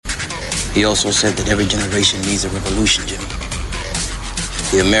He also said that every generation needs a revolution, Jimmy.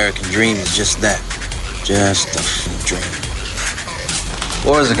 The American dream is just that. Just a dream.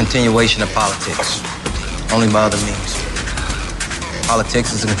 War is a continuation of politics, only by other means.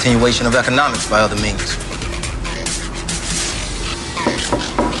 Politics is a continuation of economics by other means.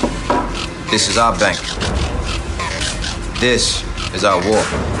 This is our bank. This is our war.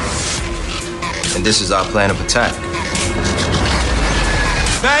 And this is our plan of attack.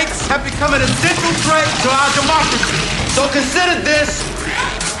 Banks have become an essential threat to our democracy. So consider this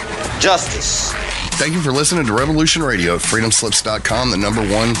justice. Thank you for listening to Revolution Radio at freedomslips.com, the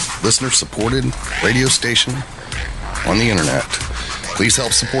 #1 listener-supported radio station on the internet. Please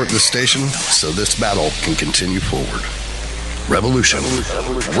help support this station so this battle can continue forward. Revolution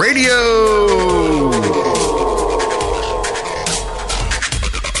Radio!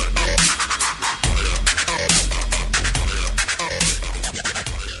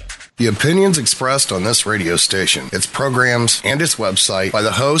 The opinions expressed on this radio station, its programs, and its website by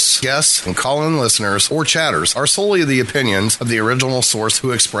the hosts, guests, and call-in listeners or chatters are solely the opinions of the original source who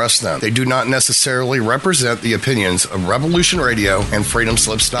expressed them. They do not necessarily represent the opinions of Revolution Radio and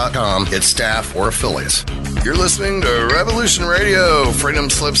freedomslips.com, its staff, or affiliates. You're listening to Revolution Radio,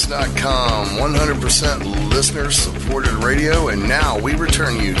 freedomslips.com, 100% listener-supported radio, and now we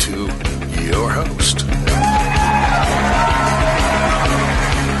return you to your host.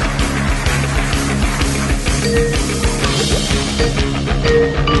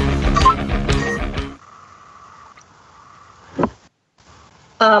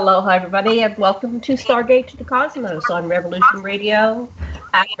 Aloha, everybody, and welcome to Stargate to the Cosmos on Revolution Radio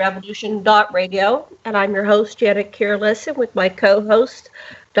at revolution.radio. And I'm your host, Janet Kier Lesson, with my co-host,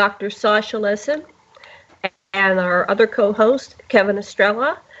 Dr. Sasha Lesson, and our other co-host, Kevin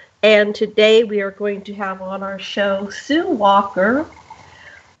Estrella. And today we are going to have on our show Sue Walker,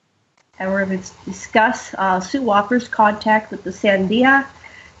 and we're going to discuss Sue Walker's contact with the Sandia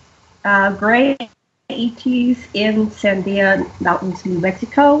Gray ETs in Sandia Mountains, New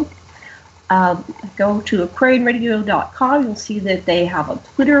Mexico. Go to aquarianradio.com. You'll see that they have a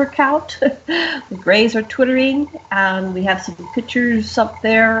Twitter account. The Grays are twittering, and we have some pictures up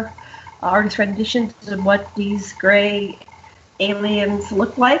there, artist renditions of what these gray aliens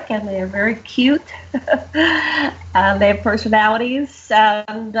look like, and they are very cute. And they have personalities.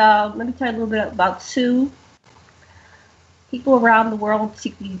 And let me tell you a little bit about Sue. People around the world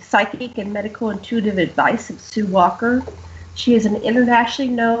seek the psychic and medical intuitive advice of Sue Walker. She is an internationally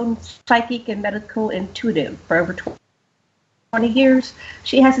known psychic and medical intuitive. For over 20 years,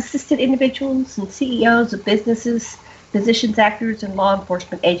 she has assisted individuals and CEOs of businesses, physicians, actors, and law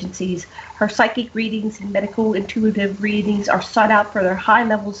enforcement agencies. Her psychic readings and medical intuitive readings are sought out for their high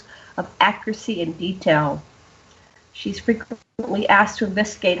levels of accuracy and detail. She's frequently asked to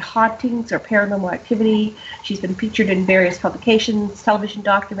investigate hauntings or paranormal activity. She's been featured in various publications, television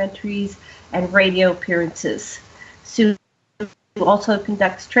documentaries, and radio appearances. Sue also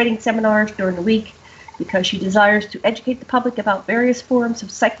conducts training seminars during the week because she desires to educate the public about various forms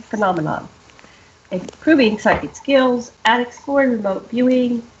of psychic phenomena, improving psychic skills, and exploring remote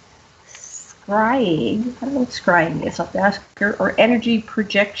viewing, scrying, I don't know what scrying is, I'll have to ask her, or energy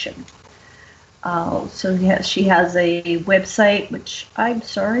projection. So yes, she has a website, which I'm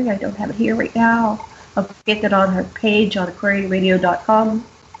sorry, I don't have it here right now. I'll get that on her page on aquarianradio.com.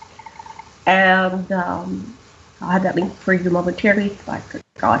 And I'll have that link for you momentarily if I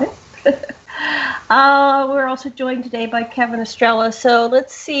forgot it. We're also joined today by Kevin Estrella. So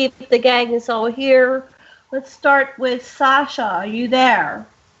let's see if the gang is all here. Let's start with Sasha. Are you there?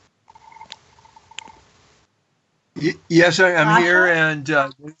 Yes, I'm here, and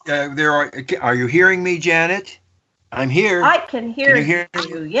there are you hearing me, Janet? I'm here. I can hear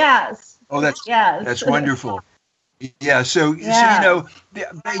you. Yes. Oh, that's wonderful. Yeah, so you know,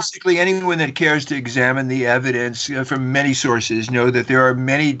 basically anyone that cares to examine the evidence from many sources know that there are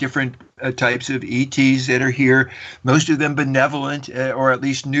many different types of ETs that are here, most of them benevolent or at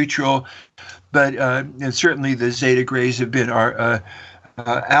least neutral, but and certainly the Zeta Grays have been our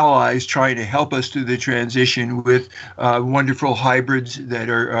allies trying to help us through the transition with wonderful hybrids that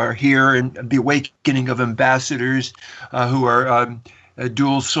are here, and the awakening of ambassadors who are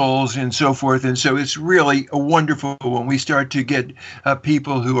dual souls and so forth. And so it's really wonderful when we start to get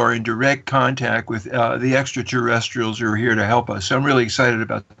people who are in direct contact with the extraterrestrials who are here to help us. So I'm really excited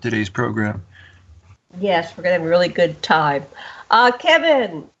about today's program. Yes, we're going to have a really good time.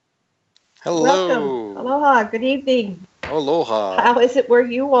 Kevin. Hello. Welcome. Aloha. Good evening. Aloha. How is it where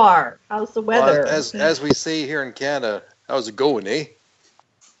you are? How's the weather? Well, as we say here in Canada, how's it going, eh?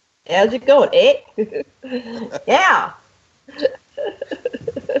 How's it going, eh? Yeah.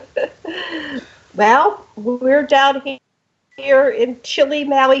 Well, we're down here in chilly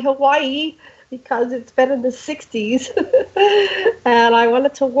Maui, Hawaii, because it's been in the 60s, and I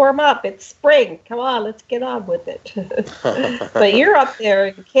wanted to warm up. It's spring. Come on, let's get on with it. But you're up there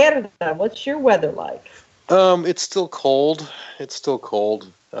in Canada. What's your weather like? It's still cold. It's still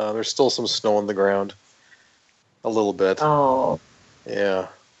cold. There's still some snow on the ground. A little bit. Oh. Yeah.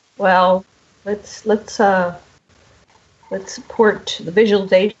 Well, let's support the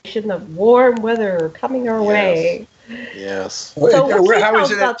visualization of warm weather coming our way. Yes. So what can you How tell is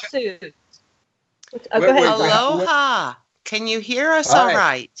us it about Sue? Go ahead. Aloha. Can you hear us all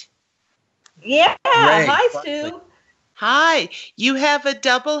right? Yeah. Great. Hi, Sue. Hi. You have a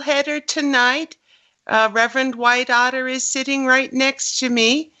double header tonight. Reverend White Otter is sitting right next to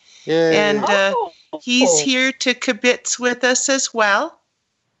me. Yay. And he's here to kibitz with us as well.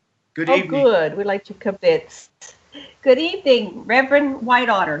 Good evening. Oh, good. We like to kibitz. Good evening, Reverend White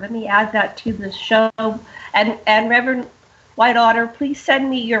Otter. Let me add that to the show. And Reverend White Otter, please send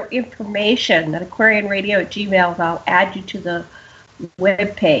me your information at aquarianradio@gmail.com. I'll add you to the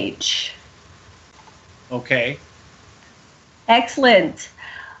webpage. Okay. Excellent.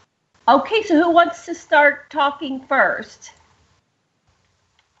 Okay, so who wants to start talking first?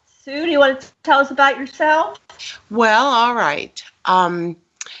 Sue, do you want to tell us about yourself? Well, all right.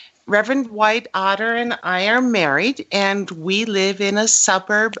 Reverend White Otter and I are married, and we live in a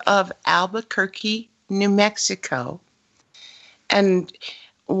suburb of Albuquerque, New Mexico. And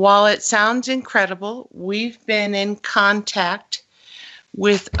while it sounds incredible, we've been in contact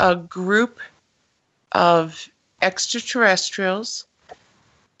with a group of extraterrestrials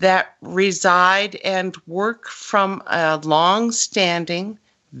that reside and work from a long-standing,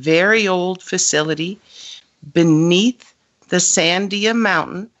 very old facility beneath the Sandia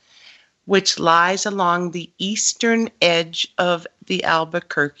Mountain, which lies along the eastern edge of the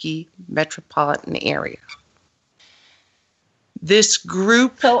Albuquerque metropolitan area. This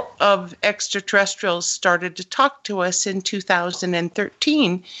group of extraterrestrials started to talk to us in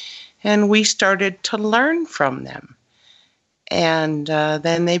 2013, and we started to learn from them. And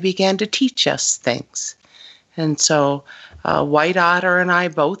then they began to teach us things. And so White Otter and I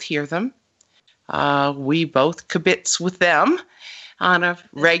both hear them. We both kibitz with them on a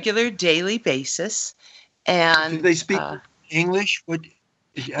regular daily basis. And do they speak English?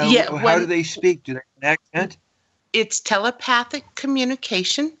 How do they speak? Do they have an accent? It's telepathic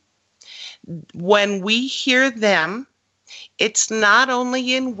communication. When we hear them, it's not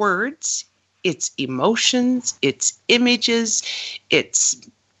only in words, it's emotions, it's images, it's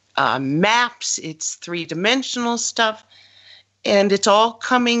maps, it's three-dimensional stuff, and it's all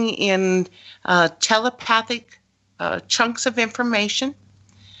coming in telepathic chunks of information.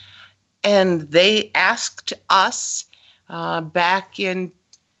 And they asked us back in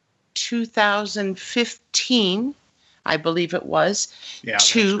 2015, I believe it was,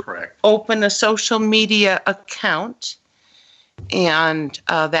 to open a social media account. And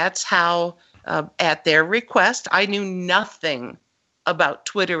that's how, at their request, I knew nothing about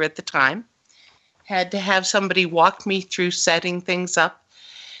Twitter at the time. Had to have somebody walk me through setting things up,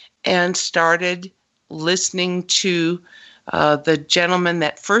 and started listening to the gentleman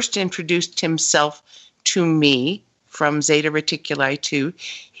that first introduced himself to me from Zeta Reticuli 2.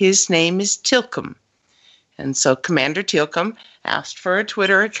 His name is Tilcom. And so Commander Tilcom asked for a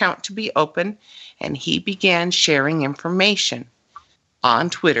Twitter account to be open, and he began sharing information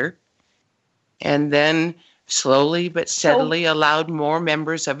on Twitter, and then slowly but steadily allowed more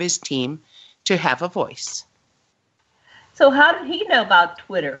members of his team to have a voice. So how did he know about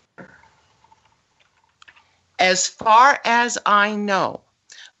Twitter? As far as I know,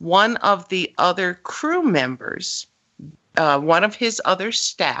 one of the other crew members, one of his other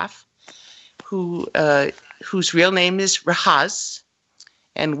staff, whose real name is Rahaz,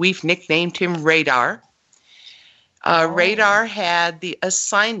 and we've nicknamed him Radar. Radar had the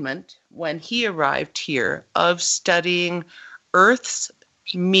assignment when he arrived here of studying Earth's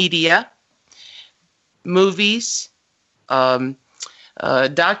media, movies,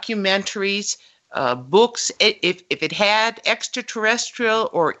 documentaries, books. If it had extraterrestrial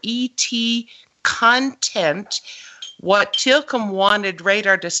or ET content, what Tilcom wanted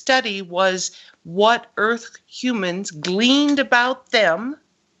Radar to study was what Earth humans gleaned about them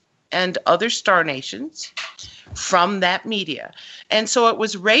and other star nations from that media. And so it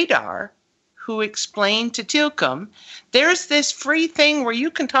was Radar who explained to Tilcom, there's this free thing where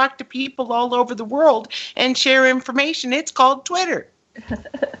you can talk to people all over the world and share information. It's called Twitter.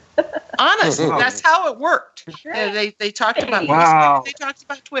 Honestly, that's how it worked. They talked about Facebook, they talked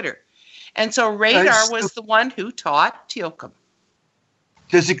about Twitter. And so Radar was the one who taught Tilcom.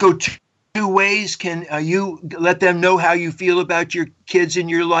 Does it go too ways can you let them know how you feel about your kids in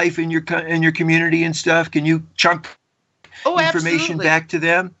your life, in your community and stuff? Can you chunk information absolutely. back to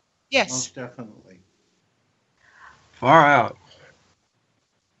them? Yes. Most definitely. Far out.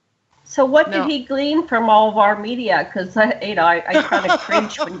 So what did he glean from all of our media? Because, I kind of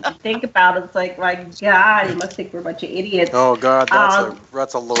cringe when you think about it. It's like, my God, he must think we're a bunch of idiots. Oh, God,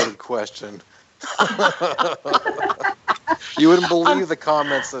 that's a loaded question. You wouldn't believe the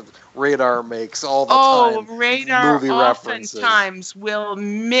comments that Radar makes all the time. Oh, Radar movie oftentimes will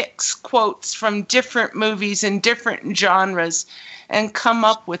mix quotes from different movies and different genres and come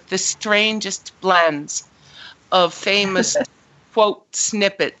up with the strangest blends of famous quote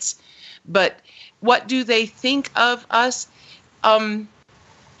snippets. But what do they think of us?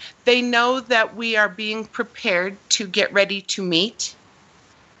 They know that we are being prepared to get ready to meet.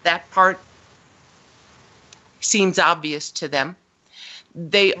 That part seems obvious to them.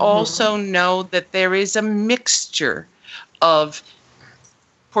 They also know that there is a mixture of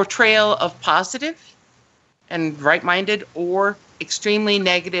portrayal of positive and right-minded or extremely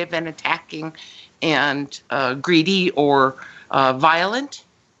negative and attacking and greedy or violent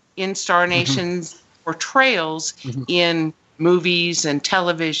in Star Nation's portrayals in movies and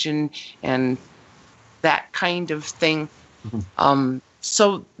television and that kind of thing.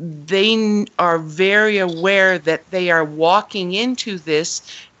 So they are very aware that they are walking into this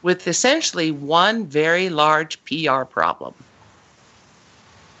with essentially one very large PR problem.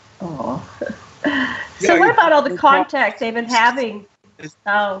 Oh. So what about all the contacts they've been having?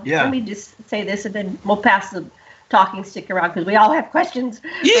 Let me just say this and then we'll pass the talking stick around because we all have questions.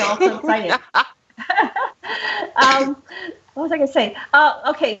 We're all so excited. What was I going to say?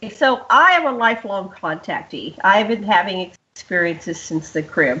 Okay, so I am a lifelong contactee. I've been having experiences since the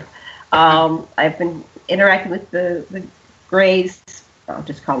crib. I've been interacting with the Greys, I'll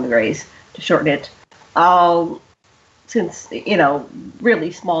just call them the Greys to shorten it, since,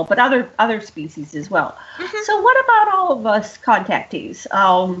 really small, but other species as well. So what about all of us contactees?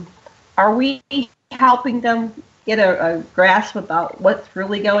 Are we helping them get a grasp about what's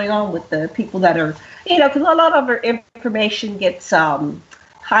really going on with the people that are, because a lot of our information gets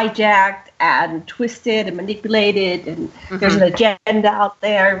hijacked and twisted and manipulated, and there's an agenda out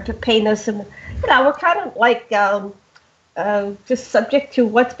there to paint us, and we're kind of like just subject to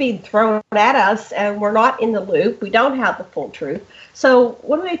what's being thrown at us, and we're not in the loop. We don't have the full truth. So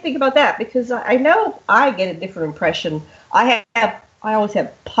what do they think about that? Because I know I get a different impression. I always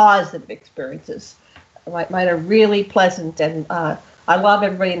have positive experiences. Mine are really pleasant, and I love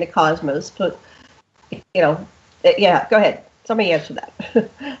everybody in the cosmos. But go ahead. Somebody answer that.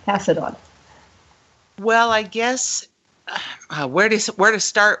 Pass it on. Well, I guess where to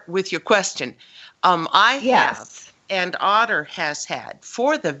start with your question? I have, and Otter has had,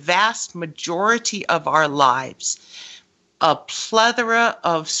 for the vast majority of our lives, a plethora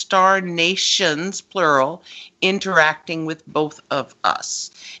of Star Nations, plural, interacting with both of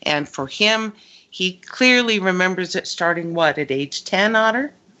us. And for him, he clearly remembers it starting at age 10,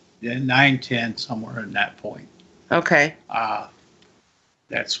 Otter? Yeah, 9, 10, somewhere in that point. Okay.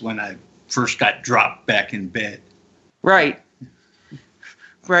 That's when I first got dropped back in bed. Right.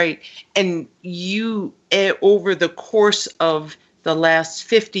 And you, over the course of the last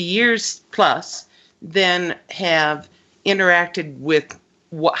 50 years plus, then have interacted with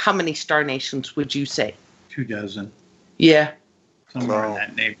how many Star Nations would you say? 24. Yeah. Somewhere in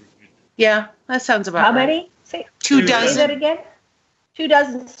that neighborhood. Yeah, that sounds about right. How many? Say 24. Say that again?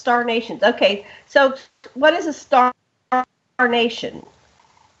 24 Star Nations. Okay, so what is a Star Nation?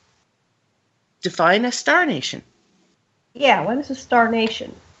 Define a Star Nation. Yeah, what is a Star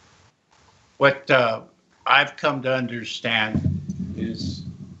Nation? What I've come to understand is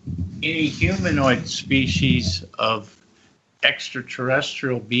any humanoid species of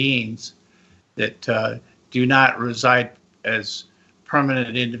extraterrestrial beings that do not reside as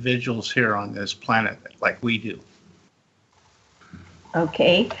permanent individuals here on this planet like we do.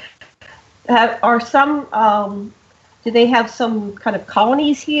 Okay. Are some, do they have some kind of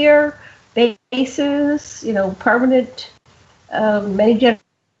colonies here, bases, permanent, many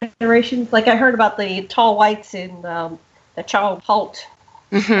generations? Like I heard about the tall whites in the Charles Halt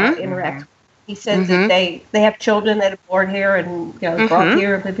interact. He says that they have children that are born here and brought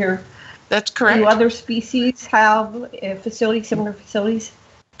here, live here. That's correct. Do other species have similar facilities?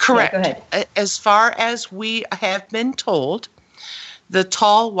 Correct. Yeah, go ahead. As far as we have been told, the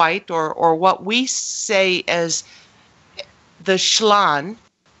tall white, or what we say as the Schlan,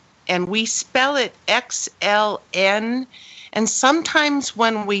 and we spell it XLN, and sometimes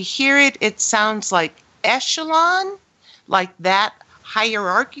when we hear it, it sounds like echelon, like that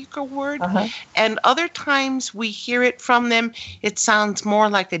hierarchical word. And other times we hear it from them, it sounds more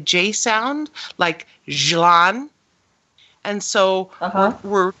like a J sound, like Zlan. And so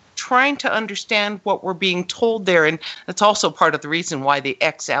we're trying to understand what we're being told there. And that's also part of the reason why the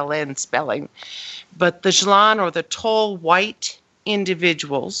XLN spelling. But the Zlan, or the tall white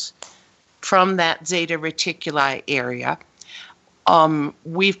individuals from that Zeta Reticuli area,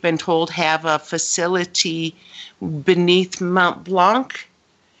 we've been told have a facility beneath Mont Blanc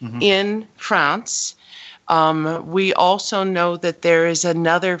in France. We also know that there is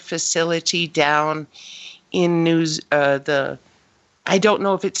another facility down in I don't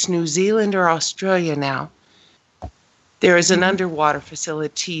know if it's New Zealand or Australia now. There is an underwater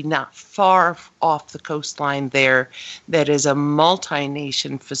facility not far off the coastline there that is a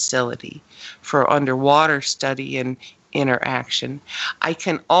multi-nation facility for underwater study and interaction. I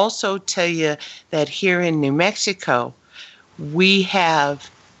can also tell you that here in New Mexico, we have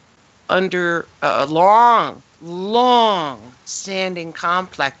under long-standing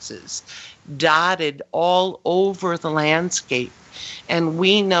complexes dotted all over the landscape. And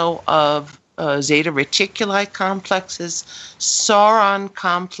we know of Zeta Reticuli complexes, Sauron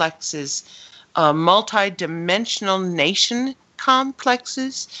complexes, multi-dimensional nation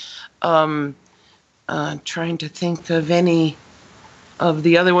complexes. Trying to think of any of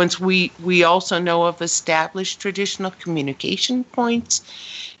the other ones. We also know of established traditional communication points,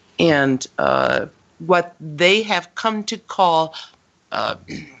 and what they have come to call,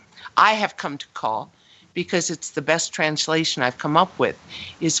 I have come to call, because it's the best translation I've come up with,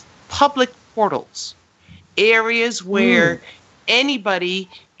 is public portals, areas where anybody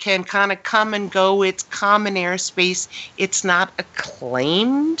can kind of come and go. It's common airspace. It's not a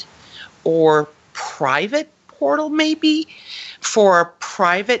claimed or private portal, maybe for a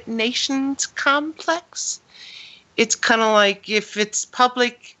private nations complex. It's kind of like, if it's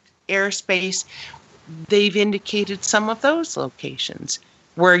public airspace, they've indicated some of those locations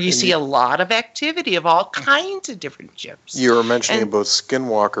where you see a lot of activity of all kinds of different ships. You were mentioning about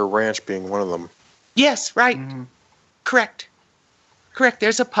Skinwalker Ranch being one of them. Yes, right. Correct.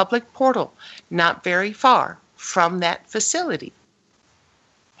 There's a public portal not very far from that facility.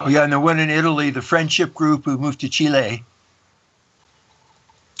 Oh, yeah, and the one in Italy, the friendship group who moved to Chile.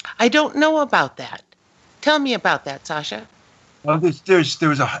 I don't know about that. Tell me about that, Sasha. Well, there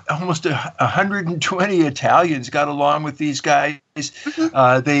was almost 120 Italians got along with these guys.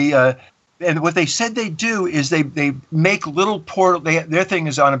 And what they said they do is they make little portal. Their thing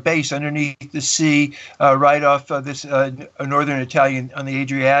is on a base underneath the sea, right off this northern Italian on the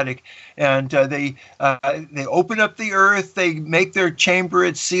Adriatic, and they open up the earth. They make their chamber.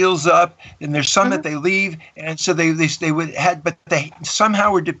 It seals up, and there's some that they leave, and so they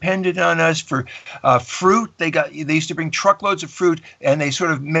somehow were dependent on us for fruit. They used to bring truckloads of fruit, and they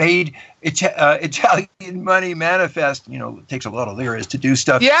sort of made Italian money manifest. You know, it takes a lot of liras to do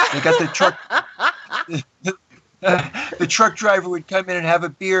stuff. Yeah. They got the truck. The truck driver would come in and have a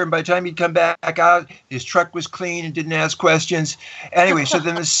beer, and by the time he'd come back out, his truck was clean and didn't ask questions. Anyway, so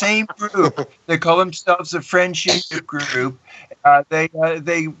then the same group, they call themselves a friendship group. They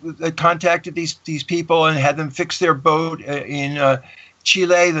contacted these people and had them fix their boat in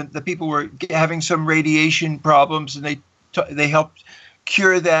Chile. The people were having some radiation problems, and they helped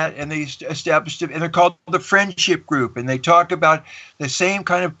cure that, and they established it, and they're called the Friendship Group, and they talk about the same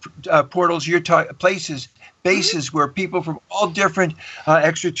kind of portals bases where people from all different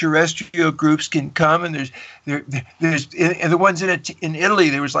extraterrestrial groups can come, and there's and the ones in Italy,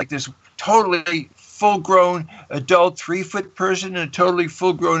 there was like this totally full-grown adult 3-foot person and a totally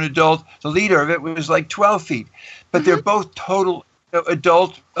full-grown adult. The leader of it was like 12 feet, but they're both total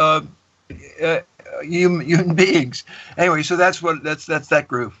adult human beings. Anyway, so that's that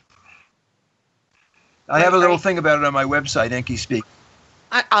group. I have a little thing about it on my website, Enki Speak.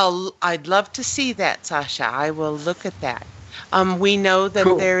 I'd love to see that, Sasha. I will look at that. We know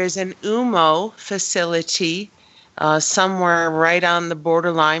that there is an UMO facility somewhere right on the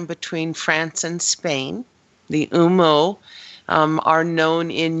borderline between France and Spain. The UMO are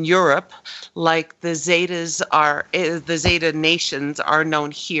known in Europe like the Zeta nations are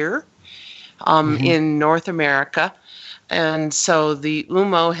known here. In North America. And so the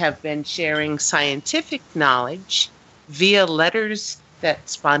UMO have been sharing scientific knowledge via letters that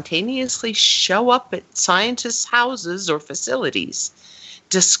spontaneously show up at scientists' houses or facilities,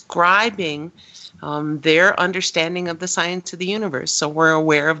 describing their understanding of the science of the universe. So we're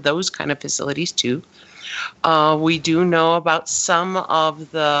aware of those kind of facilities too. We do know about some of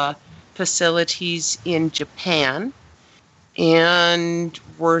the facilities in Japan, and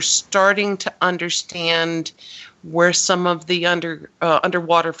we're starting to understand where some of the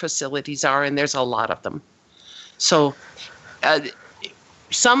underwater facilities are, and there's a lot of them. So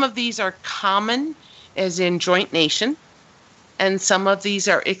some of these are common, as in joint nation, and some of these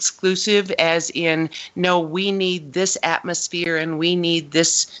are exclusive, as in, no, we need this atmosphere and we need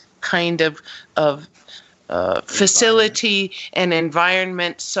this kind of facility and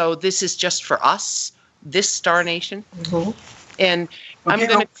environment. So this is just for us, this star nation. Mm-hmm. And I'm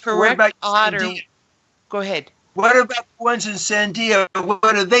going to correct Otter. Go ahead. What about the ones in Sandia?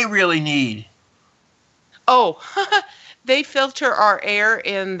 What do they really need? Oh, they filter our air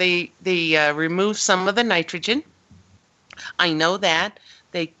and they remove some of the nitrogen. I know that.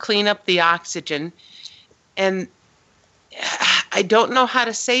 They clean up the oxygen. And I don't know how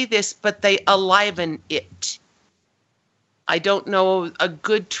to say this, but they enliven it. I don't know a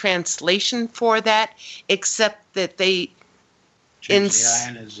good translation for that, except that they change the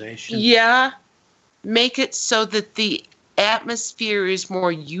ionization. Yeah, make it so that the atmosphere is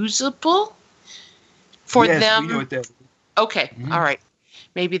more usable for them. Yes, we know what that is. Okay, all right.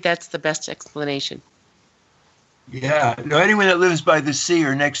 Maybe that's the best explanation. Yeah, no, anyone that lives by the sea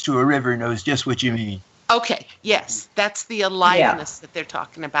or next to a river knows just what you mean. Okay, yes, that's the aliveness that they're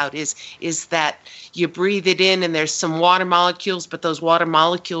talking about, is that you breathe it in and there's some water molecules, but those water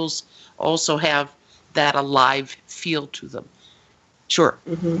molecules also have that alive feel to them. Sure.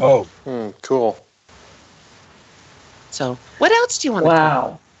 Mm-hmm. Oh. Cool. So what else do you want to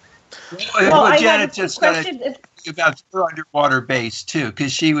Wow. Well, Janet just got to think about her underwater base, too,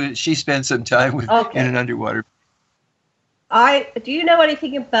 because she spent some time in an underwater. Do you know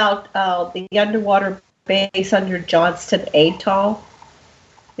anything about the underwater base under Johnston Atoll?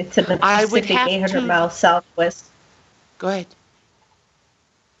 It's in the Pacific, 800 miles southwest. Go ahead.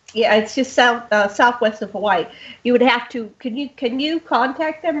 Yeah, it's just southwest of Hawaii. You would have to. Can you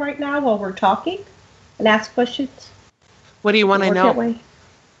contact them right now while we're talking and ask questions? What do you want to know?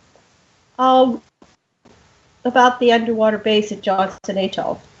 About the underwater base at Johnston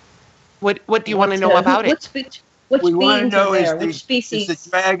Atoll. What do you want to know about it? Which beings are there? Which species?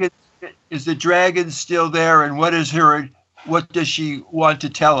 Is the dragon still there, and what does she want to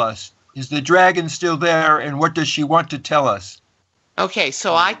tell us? Is the dragon still there, and what does she want to tell us? Okay,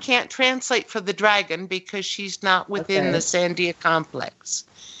 so I can't translate for the dragon because she's not within the Sandia complex.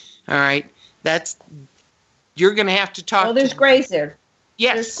 All right, you're going to have to talk. Oh, there's grays there.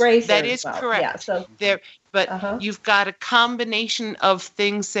 Yes, there's grays that there is as well. correct. Yeah, so but you've got a combination of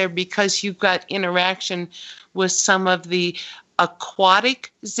things there because you've got interaction with some of the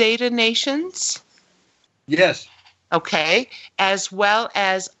aquatic Zeta nations. Yes. Okay, as well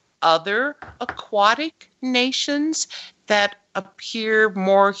as other aquatic nations that appear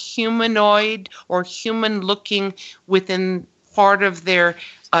more humanoid or human-looking within part of their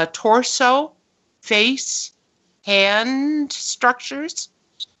torso, face, hand structures,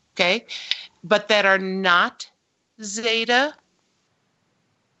 okay, but that are not Zeta,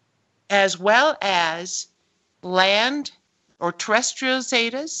 as well as land or terrestrial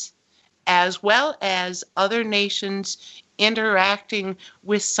Zetas, as well as other nations interacting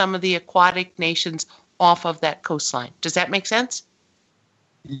with some of the aquatic nations off of that coastline. Does that make sense?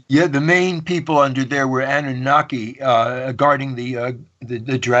 Yeah, the main people under there were Anunnaki guarding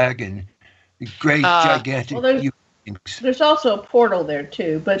the dragon. Great, gigantic. Well, there's also a portal there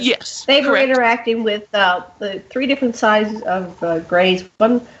too, but they were interacting with the three different sizes of grays.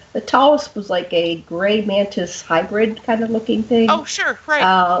 One, the tallest was like a gray mantis hybrid kind of looking thing. Oh, sure,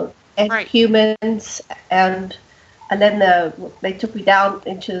 right. And humans, and then they took me down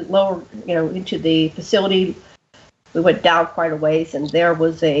into into the facility. We went down quite a ways, and there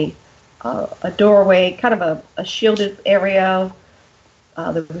was a doorway, kind of a shielded area.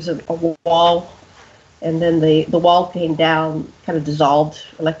 There was a wall, and then the wall came down, kind of dissolved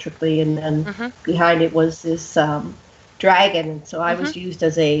electrically, and then behind it was this dragon. And so I was used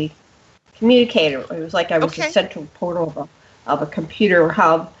as a communicator. It was like I was a central portal of a computer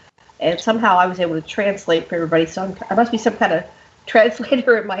hub, and somehow I was able to translate for everybody. So I must be some kind of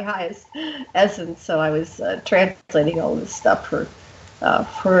translator in my highest essence. So I was translating all this stuff for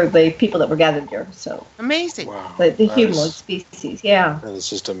the people that were gathered there. So amazing! Wow, the humanoid species, yeah. That is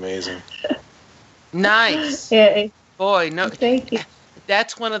just amazing. Nice. Yeah. Boy, no. Thank you.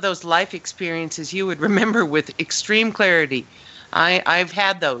 That's one of those life experiences you would remember with extreme clarity. I've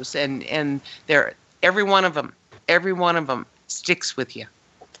had those, and they're every one of them sticks with you.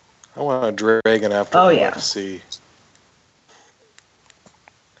 I want a dragon after the sea.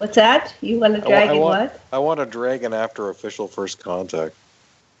 What's that? You want a dragon? What? I want a dragon after official first contact.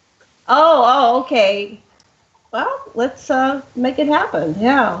 Oh, okay. Well, let's make it happen.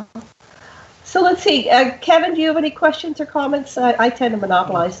 Yeah. So let's see. Kevin, do you have any questions or comments? I tend to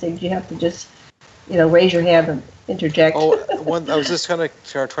monopolize things. You have to just, raise your hand and interject. I was just kind of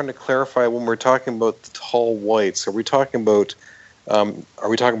trying to clarify when we're talking about the tall whites. Are we talking about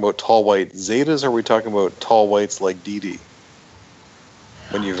tall white zetas? Or are we talking about tall whites like Dee?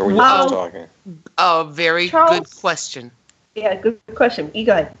 When you're talking. Oh, very good question. Yeah, good question. You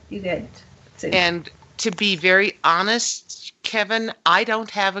go ahead. And to be very honest, Kevin, I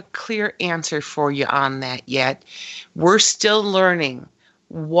don't have a clear answer for you on that yet. We're still learning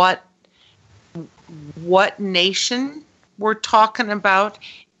what nation we're talking about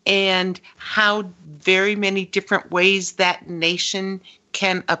and how very many different ways that nation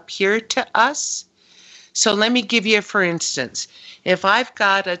can appear to us. So let me give you, for instance, if I've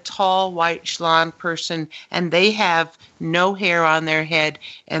got a tall white Schlon person and they have no hair on their head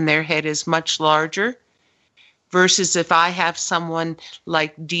and their head is much larger, versus if I have someone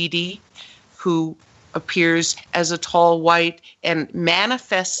like Dee who appears as a tall white and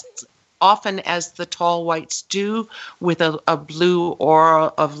manifests often as the tall whites do with a blue aura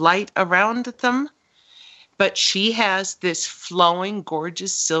of light around them, but she has this flowing,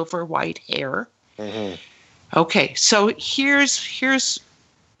 gorgeous silver white hair. Mm-hmm. Okay, so here's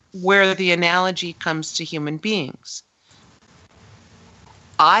where the analogy comes to human beings.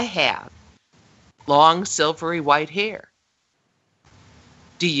 I have long, silvery white hair.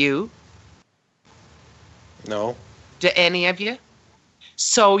 Do you? No. Do any of you?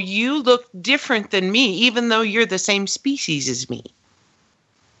 So you look different than me, even though you're the same species as me.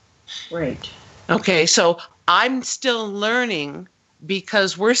 Right. Okay, so I'm still learning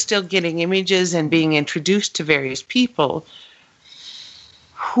because we're still getting images and being introduced to various people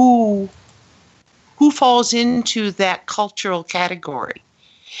who falls into that cultural category.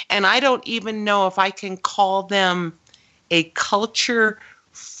 And I don't even know if I can call them a culture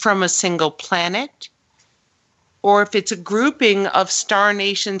from a single planet, or if it's a grouping of star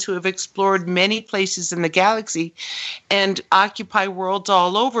nations who have explored many places in the galaxy and occupy worlds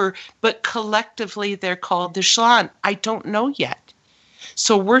all over, but collectively they're called the Schlon. I don't know yet.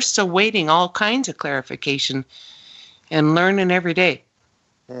 So we're still waiting all kinds of clarification and learning every day.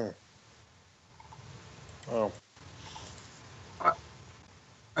 Oh.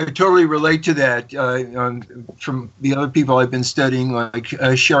 I totally relate to that from the other people I've been studying, like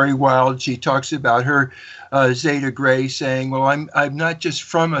Sherry Wild. She talks about her Zeta Gray saying, well, I'm not just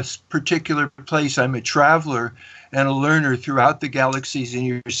from a particular place. I'm a traveler and a learner throughout the galaxies, and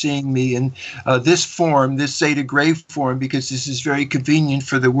you're seeing me in this form, this Zeta Gray form, because this is very convenient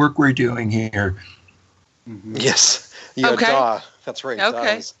for the work we're doing here. Mm-hmm. Yes. Yeah, okay. That's right.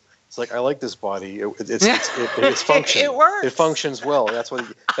 Okay. It's like, I like this body. It's function. It works. It functions well. That's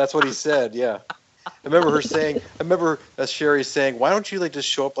what he said. Yeah. I remember Sherry saying, why don't you just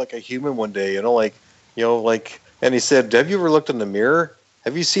show up like a human one day? And he said, have you ever looked in the mirror?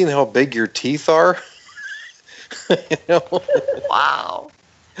 Have you seen how big your teeth are? Wow.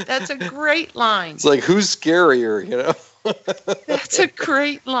 That's a great line. It's like, who's scarier, That's a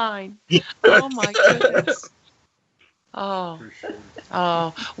great line. Oh my goodness.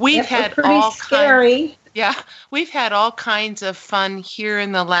 We've had all scary. We've had all kinds of fun here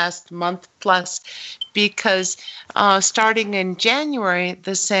in the last month plus, because starting in January,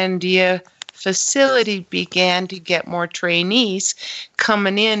 the Sandia facility began to get more trainees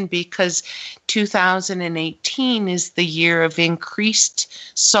coming in, because 2018 is the year of increased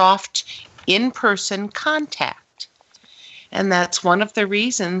soft in-person contact. And that's one of the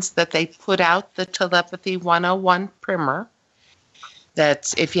reasons that they put out the Telepathy 101 primer.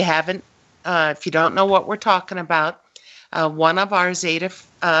 That's, if you don't know what we're talking about, one of our Zeta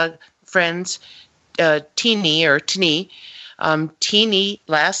friends, Teeny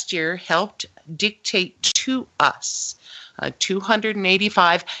last year helped dictate to us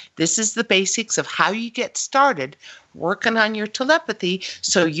 285. This is the basics of how you get started working on your telepathy,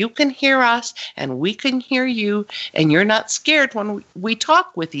 so you can hear us and we can hear you, and you're not scared when we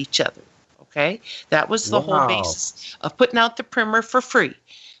talk with each other. Okay, that was the whole basis of putting out the primer for free.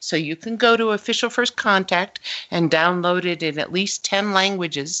 So you can go to Official First Contact and download it in at least 10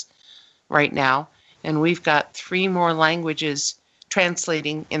 languages right now, and we've got 3 more languages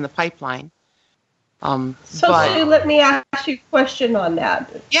translating in the pipeline. Sue, let me ask you a question on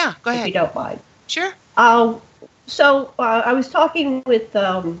that. Yeah, go ahead. If you don't mind. Sure. So I was talking with,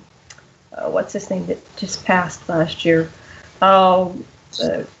 what's his name that just passed last year?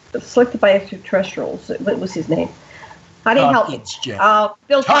 Selected by extraterrestrials. What was his name? How do you help me?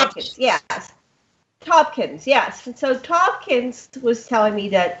 Bill Tompkins. Yes. Tompkins, yes. And so Tompkins was telling me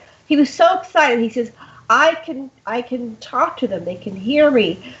that he was so excited. He says, I can talk to them. They can hear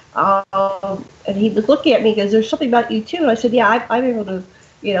me. And he was looking at me because there's something about you too. And I said, yeah, I'm able to,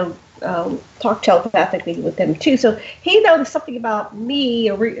 talk telepathically with them too. So he noticed something about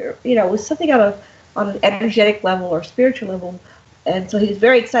me, or was something on an energetic level or spiritual level. And so he was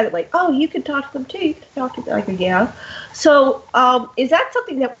very excited, like, oh, you can talk to them too. You can talk to them. I go, yeah. So is that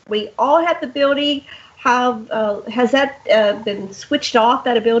something that we all have the ability? Has that been switched off,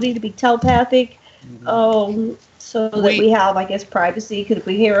 that ability to be telepathic? So that we have, I guess, privacy? Because if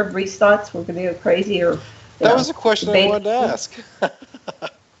we hear everybody's thoughts, we're going to go crazy. Or that was a question I wanted to ask.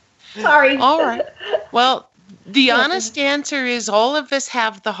 Sorry. All right. Well, the honest answer is all of us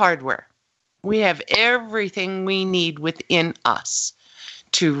have the hardware. We have everything we need within us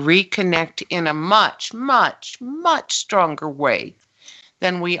to reconnect in a much, much, much stronger way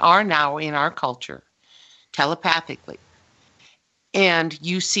than we are now in our culture, telepathically. And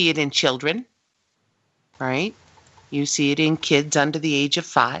you see it in children, right? You see it in kids under the age of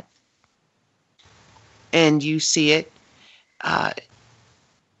 5. And you see it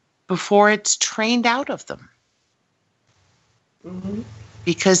before it's trained out of them. Mm-hmm.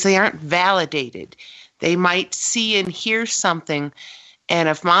 Because they aren't validated. They might see and hear something, and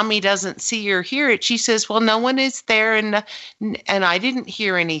if mommy doesn't see or hear it, she says, well, no one is there, and I didn't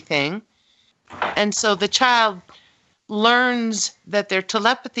hear anything. And so the child learns that their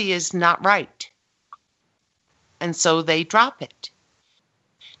telepathy is not right. And so they drop it.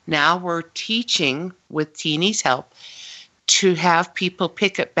 Now we're teaching, with Teeny's help, to have people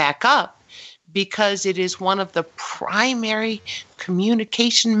pick it back up, because it is one of the primary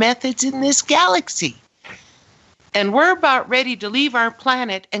communication methods in this galaxy. And we're about ready to leave our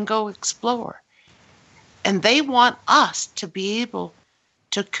planet and go explore. And they want us to be able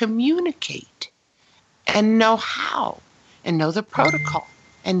to communicate and know how, and know the protocol,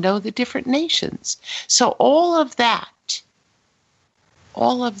 and know the different nations. So all of that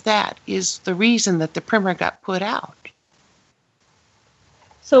is the reason that the primer got put out.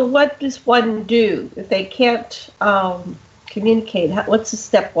 So what does one do if they can't communicate? What's the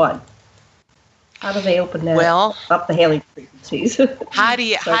step one? How do they open that up the hailing frequencies? How do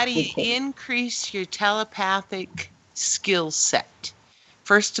you increase your telepathic skill set?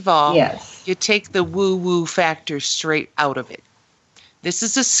 First of all, you take the woo-woo factor straight out of it. This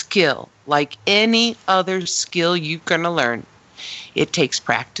is a skill like any other skill you're going to learn. It takes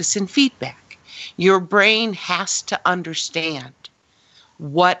practice and feedback. Your brain has to understand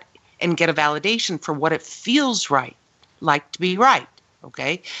what, and get a validation for what it feels right, like to be right,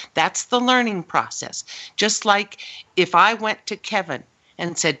 okay? That's the learning process. Just like if I went to Kevin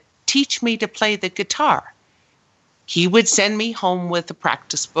and said, teach me to play the guitar, he would send me home with a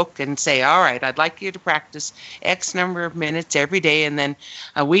practice book and say, all right, I'd like you to practice X number of minutes every day, and then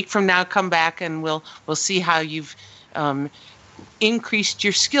a week from now come back and we'll see how you've increased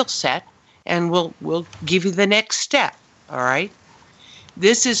your skill set, and we'll give you the next step, all right?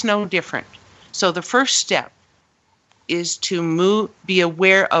 This is no different. So the first step is to be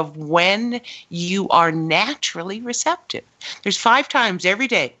aware of when you are naturally receptive. There's 5 times every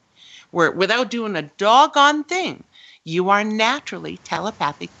day where, without doing a doggone thing, you are naturally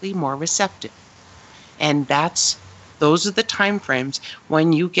telepathically more receptive. And those are the time frames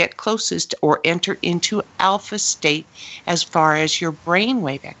when you get closest or enter into alpha state as far as your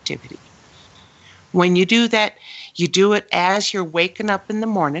brainwave activity. When you do that, you do it as you're waking up in the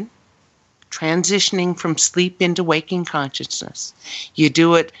morning, transitioning from sleep into waking consciousness. You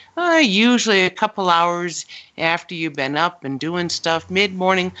do it usually a couple hours after you've been up and doing stuff,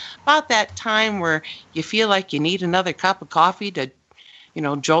 mid-morning, about that time where you feel like you need another cup of coffee to,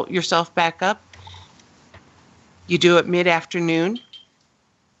 jolt yourself back up. You do it mid-afternoon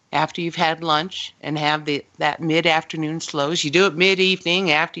after you've had lunch and have that mid-afternoon slows. You do it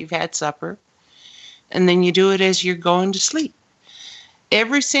mid-evening after you've had supper. And then you do it as you're going to sleep.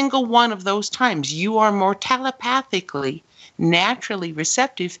 Every single one of those times, you are more telepathically, naturally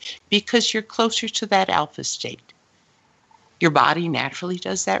receptive because you're closer to that alpha state. Your body naturally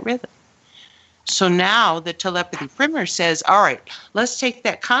does that rhythm. So now the telepathy primer says, all right, let's take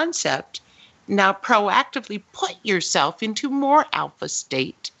that concept, now proactively put yourself into more alpha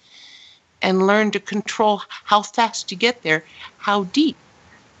state and learn to control how fast you get there, how deep,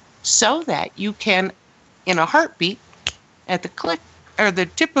 so that you can, in a heartbeat, at the click or the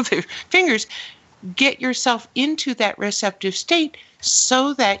tip of your fingers, get yourself into that receptive state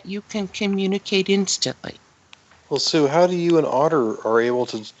so that you can communicate instantly. Well, Sue, how do you and Otter are able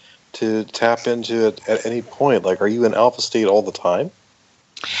to tap into it at any point? Like, are you in alpha state all the time?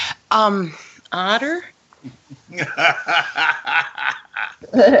 Otter?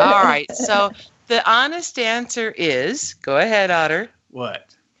 All right, so the honest answer is, go ahead, Otter.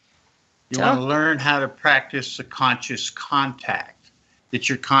 What? You want to learn how to practice the conscious contact, that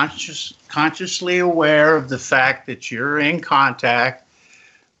you're consciously aware of the fact that you're in contact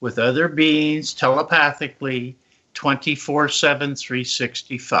with other beings telepathically 24/7,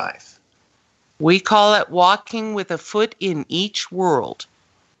 365. We call it walking with a foot in each world,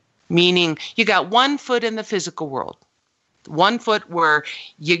 meaning you got one foot in the physical world, one foot where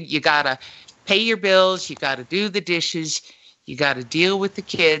you got to pay your bills, you got to do the dishes, you got to deal with the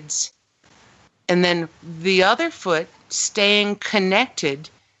kids, and then the other foot staying connected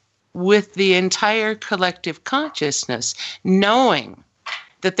with the entire collective consciousness, knowing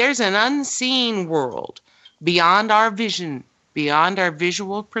that there's an unseen world beyond our vision, beyond our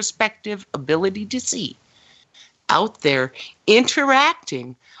visual perspective, ability to see, out there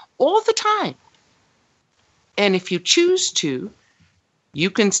interacting all the time. And if you choose to, you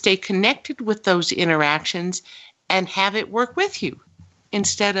can stay connected with those interactions and have it work with you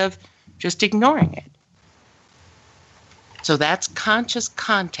instead of just ignoring it. So that's conscious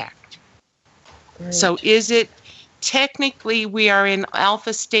contact. Right. So is it technically we are in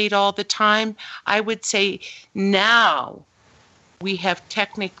alpha state all the time? I would say now we have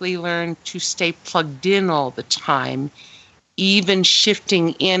technically learned to stay plugged in all the time, even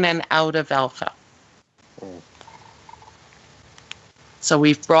shifting in and out of alpha. So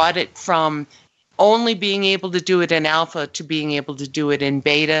we've brought it from only being able to do it in alpha to being able to do it in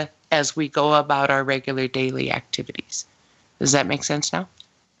beta as we go about our regular daily activities. Does that make sense now?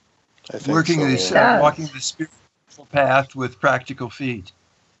 I think walking the spiritual path with practical feet.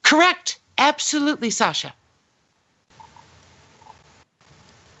 Correct. Absolutely, Sasha.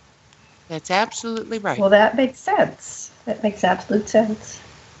 That's absolutely right. Well, that makes sense. That makes absolute sense.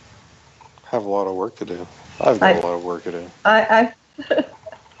 I have a lot of work to do. I've got a lot of work to do. I've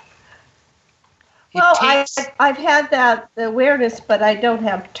had that awareness, but I don't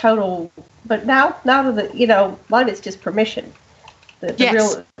have total. But now that one is just permission.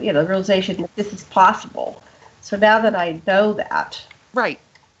 The realization that this is possible. So now that I know that, right.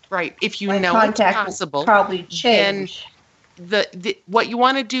 If you know it's possible, probably change. Then what you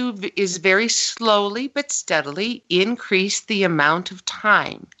want to do is very slowly but steadily increase the amount of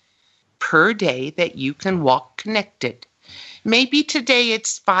time per day that you can walk connected. Maybe today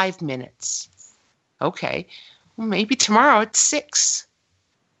it's 5 minutes. Okay. Well, maybe tomorrow it's 6.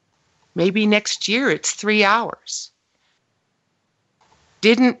 Maybe next year it's 3 hours.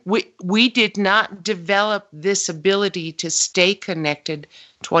 We did not develop this ability to stay connected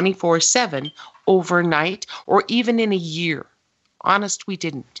 24/7 overnight or even in a year. Honest, we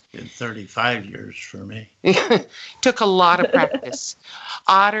didn't. Been 35 years for me. Took a lot of practice.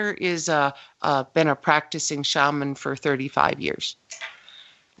 Otter is been a practicing shaman for 35 years.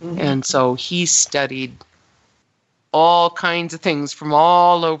 Mm-hmm. And so he studied all kinds of things from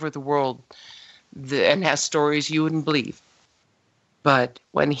all over the world and has stories you wouldn't believe. But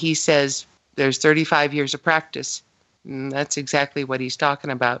when he says there's 35 years of practice, that's exactly what he's talking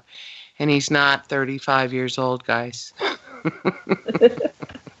about. And he's not 35 years old, guys.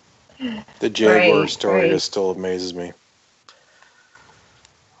 The Jaguar story just still amazes me.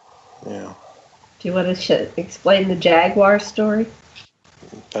 Yeah. Do you want to explain the Jaguar story?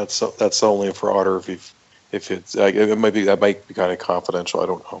 That's only for Otter if it's it might be kind of confidential. I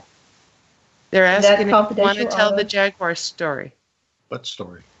don't know. They're asking if you want to tell the Jaguar story. What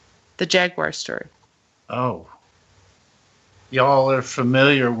story? The Jaguar story. Oh. Y'all are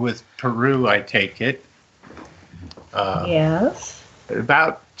familiar with Peru, I take it. Yes.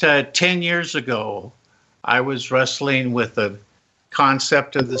 About 10 years ago, I was wrestling with the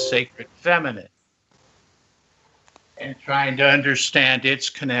concept of the sacred feminine and trying to understand its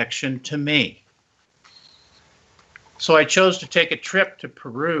connection to me. So I chose to take a trip to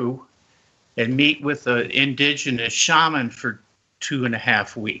Peru and meet with an indigenous shaman for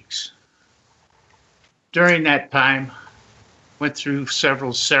 2.5 weeks. During that time, went through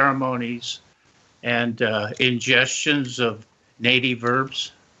several ceremonies and ingestions of native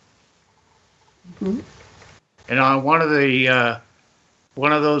herbs. Mm-hmm. And on one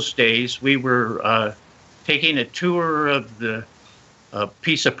of those days, we were taking a tour of the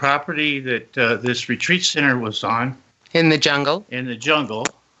piece of property that this retreat center was on. In the jungle? In the jungle,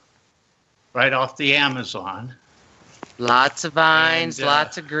 right off the Amazon. Lots of vines,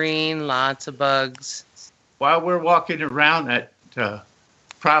 lots of green, lots of bugs. While we're walking around that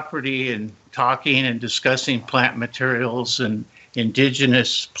property and talking and discussing plant materials and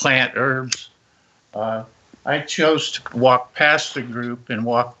indigenous plant herbs, I chose to walk past the group and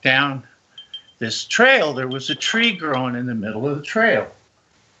walk down this trail. There was a tree growing in the middle of the trail.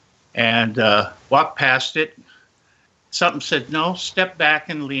 and walked past it. Something said, no, step back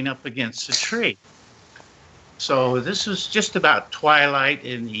and lean up against the tree. So this was just about twilight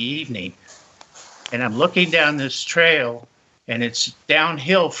in the evening. And I'm looking down this trail, and it's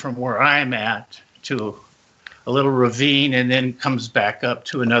downhill from where I'm at to a little ravine and then comes back up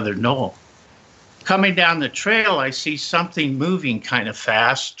to another knoll. Coming down the trail, I see something moving kind of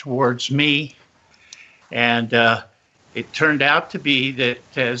fast towards me. And it turned out to be that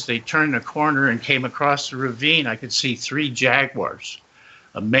as they turned the corner and came across the ravine, I could see 3 jaguars,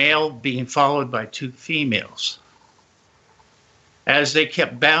 a male being followed by 2 females. As they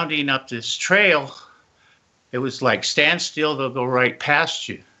kept bounding up this trail, it was like, stand still, they'll go right past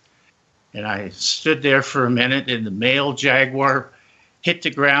you. And I stood there for a minute, and the male jaguar hit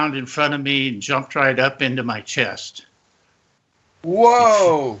the ground in front of me and jumped right up into my chest.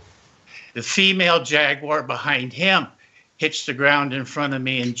 Whoa! The female jaguar behind him hits the ground in front of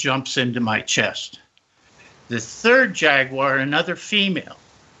me and jumps into my chest. The third jaguar, another female,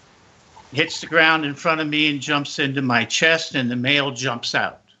 hits the ground in front of me and jumps into my chest, and the male jumps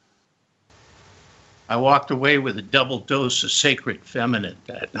out. I walked away with a double dose of sacred feminine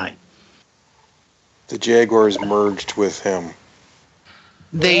that night. The jaguars merged with him.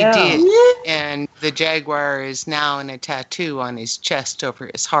 They did, and the jaguar is now in a tattoo on his chest over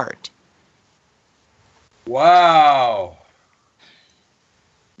his heart. Wow.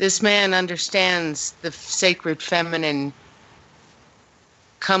 This man understands the sacred feminine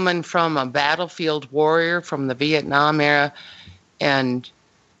coming from a battlefield warrior from the Vietnam era and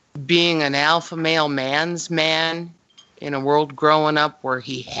being an alpha male man's man in a world growing up where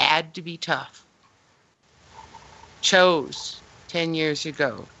he had to be tough. Chose 10 years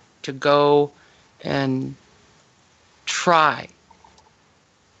ago to go and try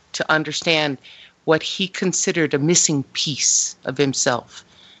to understand what he considered a missing piece of himself.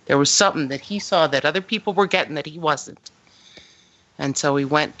 There was something that he saw that other people were getting that he wasn't. And so he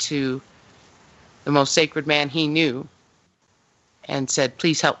went to the most sacred man he knew and said,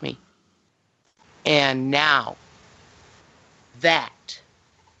 please help me. And now that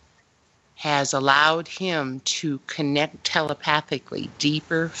has allowed him to connect telepathically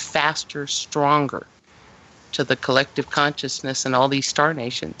deeper, faster, stronger to the collective consciousness and all these star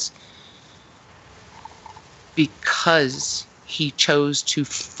nations, because he chose to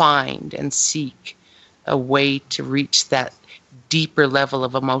find and seek a way to reach that deeper level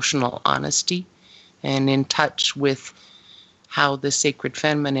of emotional honesty and in touch with how the sacred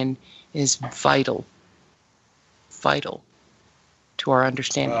feminine is vital to our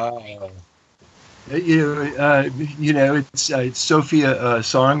understanding. Wow. It's Sophia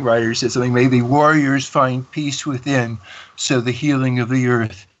songwriter said something, may the warriors find peace within so the healing of the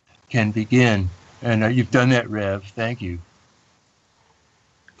earth can begin. And you've done that, Rev. Thank you.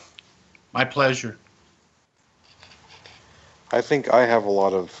 My pleasure. I think I have a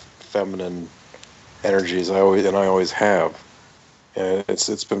lot of feminine energies. I always have. And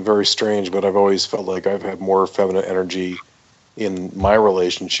it's been very strange, but I've always felt like I've had more feminine energy in my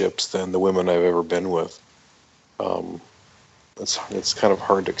relationships than the women I've ever been with. It's kind of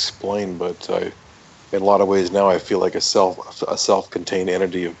hard to explain, but in a lot of ways now I feel like a self-contained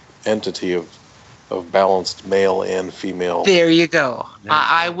entity of balanced male and female. There you go.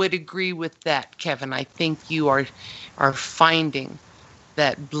 I would agree with that, Kevin. I think you are finding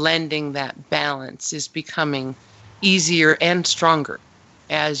that blending that balance is becoming easier and stronger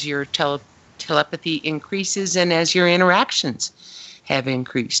as your telepathy increases and as your interactions have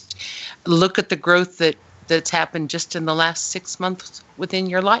increased. Look at the growth that's happened just in the last 6 months within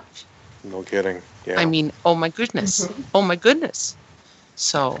your life. No kidding. Yeah. I mean, oh my goodness. Mm-hmm. Oh my goodness.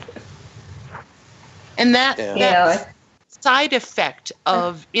 So, and that side effect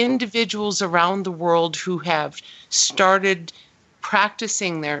of individuals around the world who have started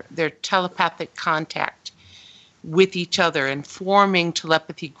practicing their telepathic contact with each other and forming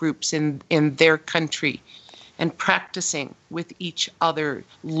telepathy groups in their country and practicing with each other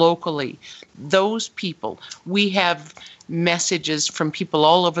locally. Those people, we have messages from people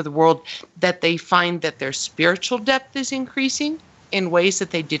all over the world that they find that their spiritual depth is increasing in ways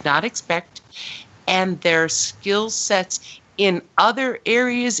that they did not expect, and their skill sets in other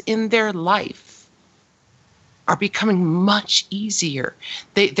areas in their life are becoming much easier.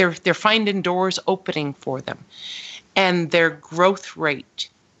 They're finding doors opening for them. And their growth rate,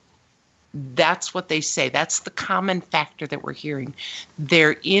 that's what they say. That's the common factor that we're hearing.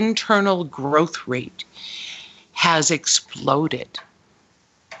 Their internal growth rate has exploded.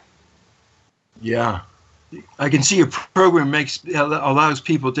 Yeah. I can see your program allows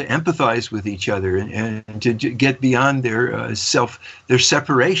people to empathize with each other and to get beyond their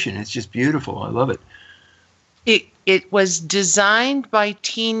separation. It's just beautiful. I love it. It was designed by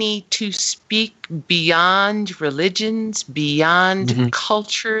Teenie to speak beyond religions, beyond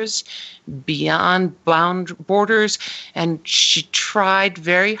cultures, beyond borders, and she tried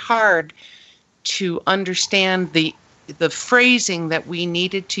very hard to understand the phrasing that we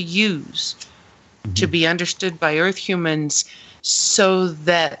needed to use to be understood by Earth humans, so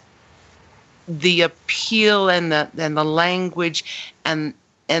that the appeal and the language and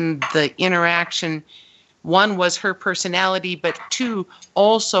the interaction, one was her personality, but two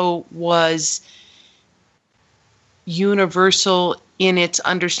also was universal in its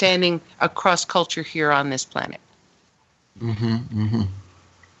understanding across culture here on this planet.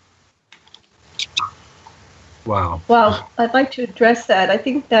 Wow. Well, I'd like to address that. I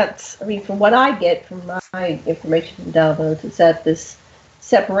think from what I get from my information and downloads, is that this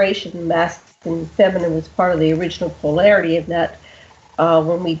separation, masculine and feminine, was part of the original polarity, and that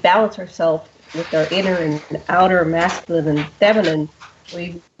when we balance ourselves with our inner and outer masculine and feminine,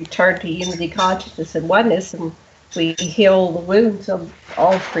 we return to unity consciousness and oneness, and we heal the wounds of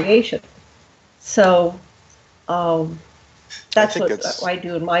all creation. So that's what I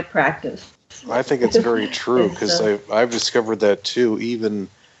do in my practice. I think it's very true, because I've discovered that too, even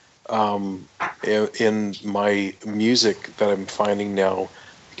in my music that I'm finding now,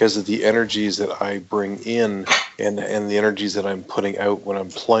 because of the energies that I bring in and the energies that I'm putting out when I'm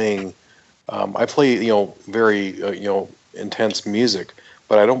playing. I play, very, intense music,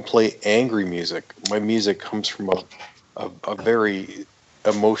 but I don't play angry music. My music comes from a very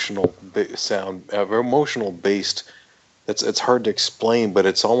emotional sound, emotional based. It's hard to explain, but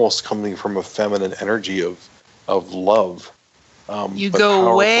it's almost coming from a feminine energy of love. You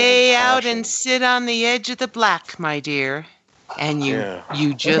go way out and sit on the edge of the black, my dear, and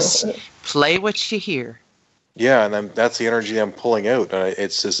you just play what you hear. Yeah, and that's the energy I'm pulling out. And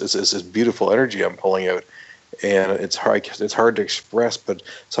it's this beautiful energy I'm pulling out, and it's hard to express. But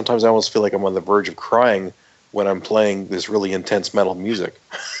sometimes I almost feel like I'm on the verge of crying when I'm playing this really intense metal music.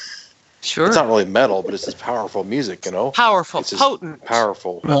 Sure. It's not really metal, but it's this powerful music, Powerful, it's potent.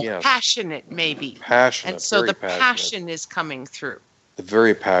 Powerful, yeah. Passionate, maybe. Passionate. And so the passionate. passion is coming through.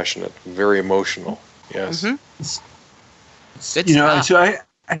 Very passionate, very emotional, yes. Good stuff. So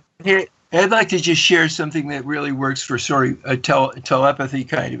I'd like to just share something that really works for a telepathy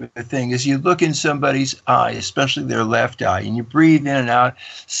kind of a thing. Is you look in somebody's eye, especially their left eye, and you breathe in and out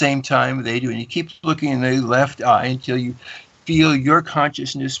same time they do, and you keep looking in the left eye until you feel your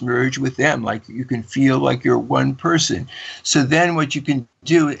consciousness merge with them, like you can feel like you're one person. So then what you can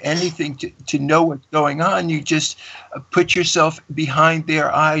do, anything to know what's going on, you just put yourself behind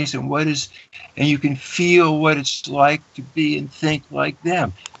their eyes and you can feel what it's like to be and think like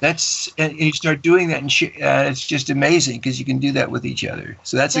them. And you start doing that, and it's just amazing, because you can do that with each other.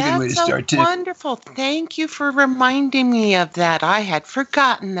 So that's a good way to start too. Wonderful. Thank you for reminding me of that. I had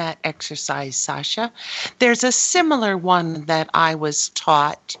forgotten that exercise, Sasha. There's a similar one that I was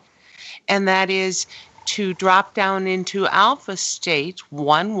taught, and that is to drop down into alpha state.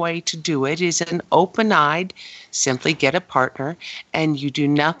 One way to do it is an open-eyed, simply get a partner, and you do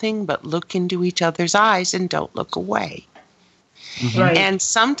nothing but look into each other's eyes and don't look away. Right. And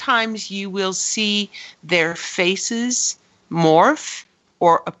sometimes you will see their faces morph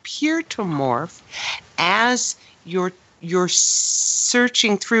or appear to morph as you're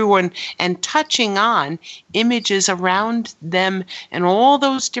searching through and touching on images around them and all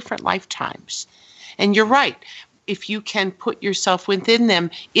those different lifetimes. And you're right. If you can put yourself within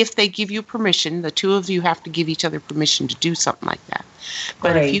them, if they give you permission, the two of you have to give each other permission to do something like that.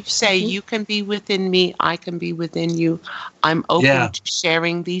 But if you say, you can be within me, I can be within you, I'm open to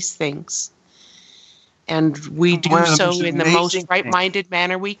sharing these things. And we do so in the most right-minded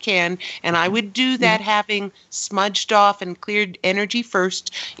manner we can. And I would do that having smudged off and cleared energy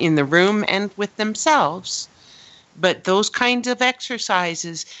first in the room and with themselves. But those kinds of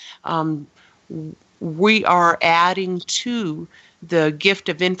exercises, we are adding to the Gift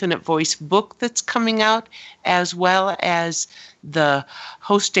of Infinite Voice book that's coming out, as well as the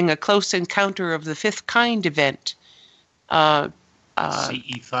hosting a Close Encounter of the Fifth Kind event.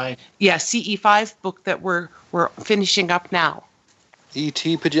 CE5. Yeah, CE5 book that we're finishing up now.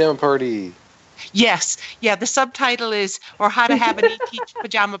 E.T. Pajama Party. Yes. Yeah, the subtitle is, or How to Have an E.T.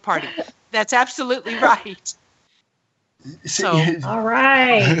 Pajama Party. That's absolutely right. So, all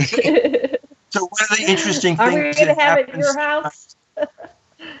right. So one of the interesting things are we going to have it in your house?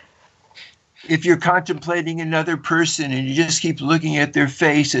 if you're contemplating another person and you just keep looking at their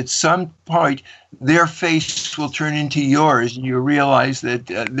face, at some point their face will turn into yours, and you realize that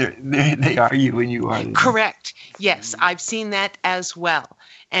they are you and you are them. Correct. Yes, I've seen that as well.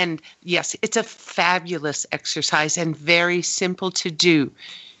 And yes, it's a fabulous exercise and very simple to do.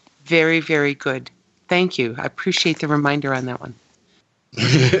 Very, very good. Thank you. I appreciate the reminder on that one.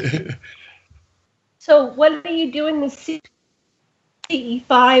 So what are you doing this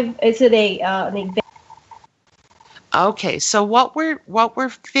CE5? Is it an event? Okay, so what we're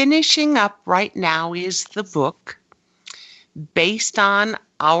finishing up right now is the book based on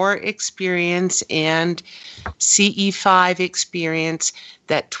our experience and CE5 experience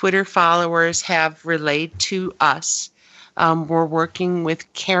that Twitter followers have relayed to us. We're working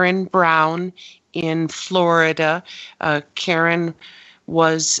with Karen Brown in Florida. Karen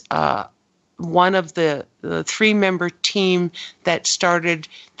was one of the 3-member team that started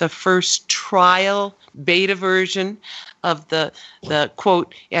the first trial beta version of the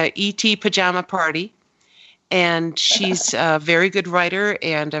quote ET Pajama Party. And she's a very good writer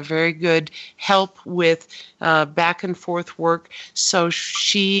and a very good help with back and forth work. So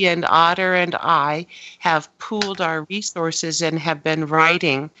she and Otter and I have pooled our resources and have been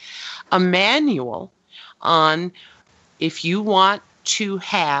writing a manual on if you want to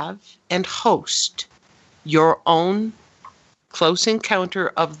have and host your own close encounter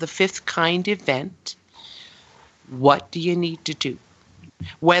of the 5th kind event, what do you need to do?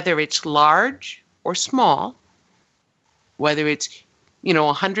 Whether it's large or small, whether it's,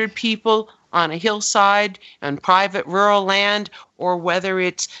 100 people on a hillside and private rural land, or whether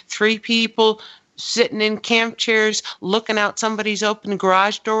it's 3 people sitting in camp chairs looking out somebody's open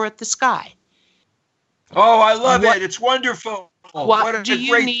garage door at the sky. Oh, I love it. It's wonderful. What do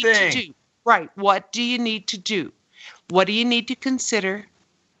you need to do? Right. What do you need to do? What do you need to consider?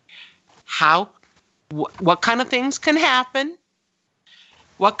 What kind of things can happen?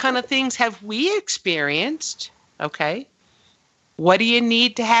 What kind of things have we experienced? Okay. What do you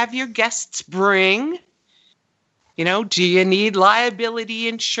need to have your guests bring? Do you need liability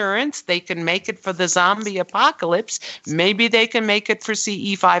insurance? They can make it for the zombie apocalypse. Maybe they can make it for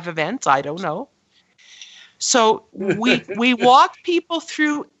CE5 events. I don't know. So we walk people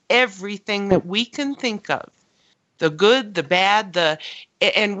through everything that we can think of. The good, the bad,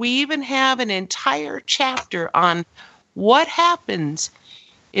 and we even have an entire chapter on what happens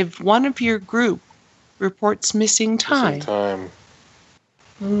if one of your group reports missing time.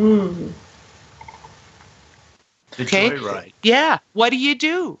 Okay. Joyride. Yeah. What do you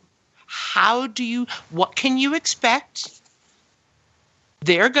do? What can you expect?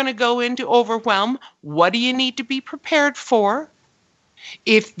 They're going to go into overwhelm. What do you need to be prepared for?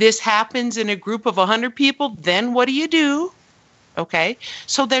 If this happens in a group of 100 people, then what do you do? Okay.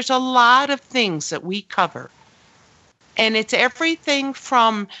 So there's a lot of things that we cover. And it's everything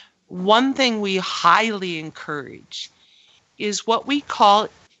from one thing we highly encourage is what we call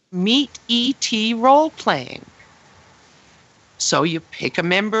Meet ET role playing. So you pick a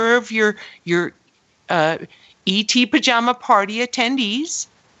member of your ET Pajama Party attendees,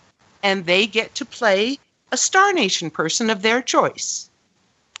 and they get to play a Star Nation person of their choice.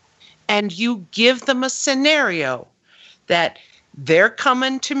 And you give them a scenario that they're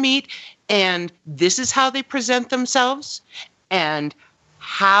coming to meet, and this is how they present themselves, and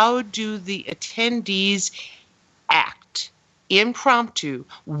how do the attendees act? Impromptu.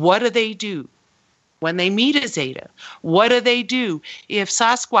 What do they do when they meet a Zeta? What do they do if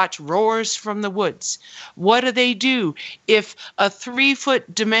Sasquatch roars from the woods? What do they do if a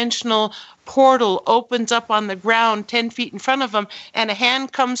 3-foot dimensional portal opens up on the ground 10 feet in front of them and a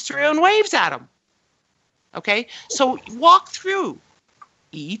hand comes through and waves at them? Okay, so walk through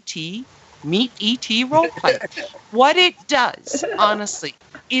Meet ET roleplay. What it does, honestly,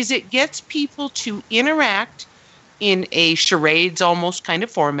 is it gets people to interact in a charades almost kind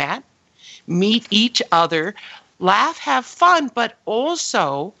of format, meet each other, laugh, have fun, but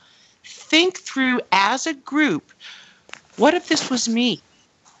also think through as a group, what if this was me?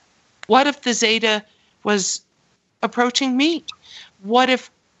 What if the Zeta was approaching me? What if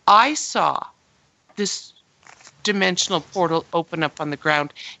I saw this dimensional portal open up on the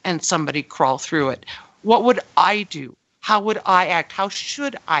ground and somebody crawl through it? What would I do? How would I act? How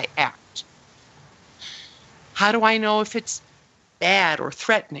should I act? How do I know if it's bad or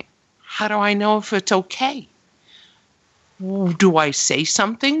threatening? How do I know if it's okay? Do I say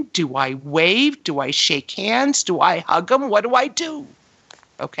something? Do I wave? Do I shake hands? Do I hug them? What do I do?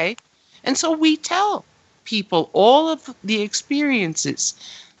 Okay? And so we tell people all of the experiences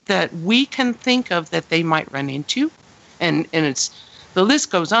that we can think of that they might run into. And it's the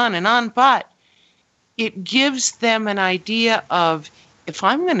list goes on, but it gives them an idea of, if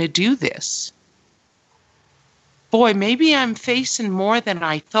I'm going to do this, boy, maybe I'm facing more than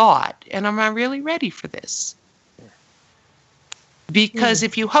I thought, and am I really ready for this? Because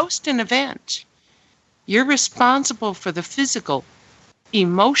if you host an event, you're responsible for the physical,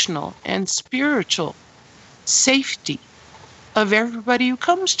 emotional, and spiritual safety of everybody who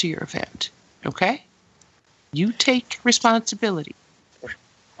comes to your event, okay? You take responsibility.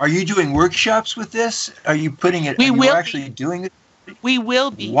 Are you doing workshops with this? Are you putting it? We will actually doing it? We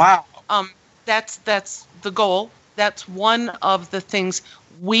will be. Wow. That's the goal. That's one of the things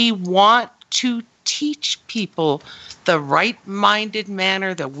we want to teach people, the right-minded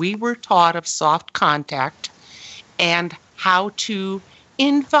manner that we were taught of soft contact, and how to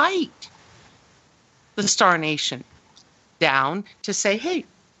invite the Star Nation down to say, hey,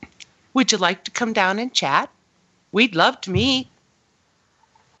 would you like to come down and chat? We'd love to meet.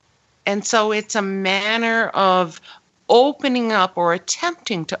 And so it's a manner of opening up or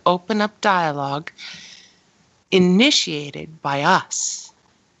attempting to open up dialogue initiated by us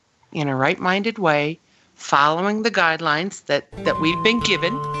in a right-minded way, following the guidelines that we've been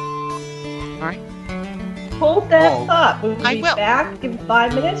given. All right. Hold that thought. We'll be will. back in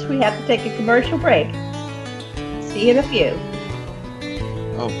 5 minutes. We have to take a commercial break. See you in a few.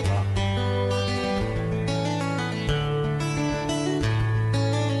 Oh, wow.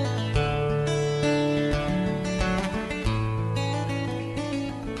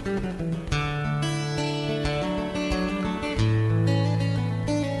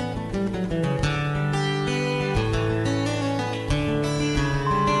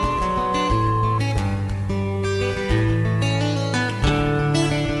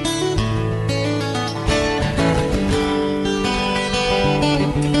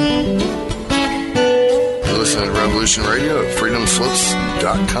 Revolution Radio at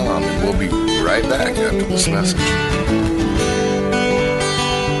freedomslips.com, and we'll be right back after this message.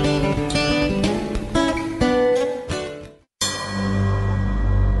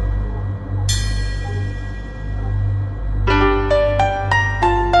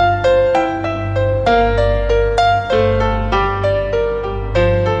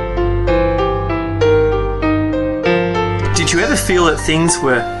 Did you ever feel that things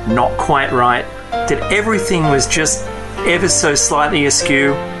were not quite right? That everything was just ever so slightly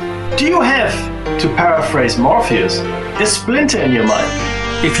askew? Do you have, to paraphrase Morpheus, a splinter in your mind?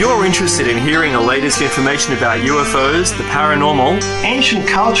 If you're interested in hearing the latest information about UFOs, the paranormal, ancient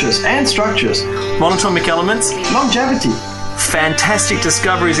cultures and structures, monatomic elements, longevity, fantastic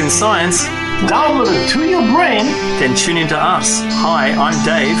discoveries in science, downloaded to your brain, then tune into us. Hi, I'm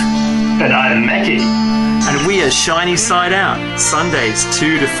Dave. And I'm Mackie. And we are Shiny Side Out, Sundays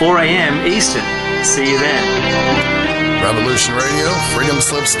 2 to 4 a.m. Eastern. See you then. Revolution Radio,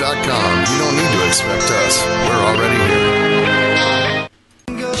 freedomslips.com. You don't need to expect us. We're already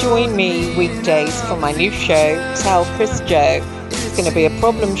here. Join me weekdays for my new show, Tell Chris Joe. It's going to be a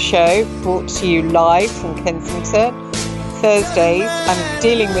problem show brought to you live from Kensington. Thursdays, I'm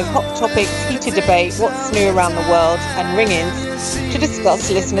dealing with hot topics, heated debate, what's new around the world, and ring-ins to discuss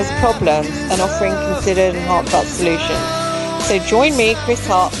listeners' problems and offering considered and heartfelt solutions. So join me, Chris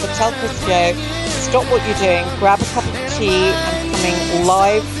Hart, for Tell Chris Joe. Stop what you're doing, grab a cup of tea. I'm coming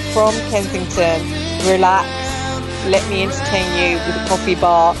live from Kensington. Relax, let me entertain you with a coffee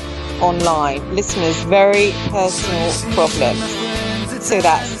bar online. Listeners' very personal problems. So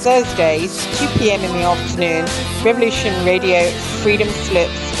that's Thursdays, 2 p.m. in the afternoon, Revolution Radio,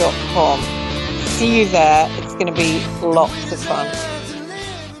 freedomslips.com. See you there. It's going to be lots of fun.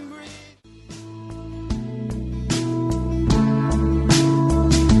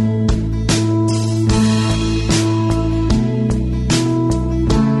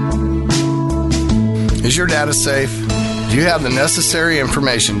 Is your data safe? Do you have the necessary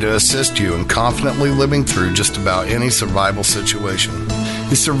information to assist you in confidently living through just about any survival situation?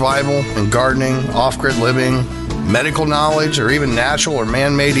 Is survival and gardening, off-grid living, medical knowledge, or even natural or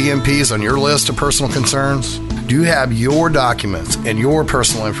man-made EMPs on your list of personal concerns? Do you have your documents and your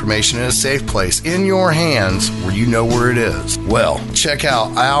personal information in a safe place in your hands where you know where it is? Well, check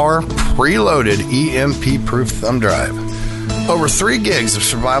out our preloaded EMP-proof thumb drive. Over 3 gigs of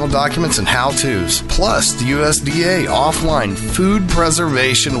survival documents and how-tos, plus the USDA offline food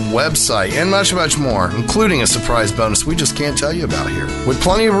preservation website, and much, much more, including a surprise bonus we just can't tell you about here. With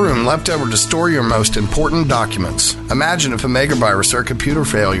plenty of room left over to store your most important documents. Imagine if a megavirus or a computer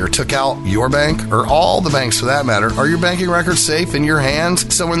failure took out your bank, or all the banks for that matter. Are your banking records safe in your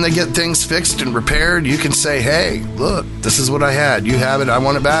hands? So when they get things fixed and repaired, you can say, hey, look, this is what I had. You have it. I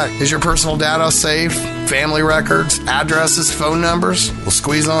want it back. Is your personal data safe? family records, addresses, phone numbers? Well,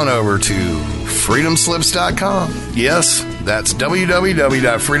 squeeze on over to freedomslips.com. Yes, that's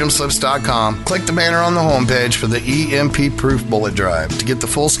www.freedomslips.com. Click the banner on the homepage for the EMP-proof bullet drive to get the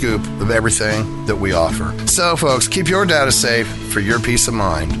full scoop of everything that we offer. So, folks, keep your data safe for your peace of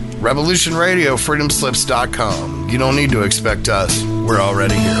mind. Revolution Radio, freedomslips.com. You don't need to expect us. We're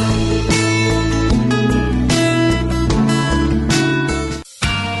already here.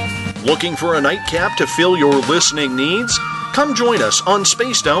 Looking for a nightcap to fill your listening needs? Come join us on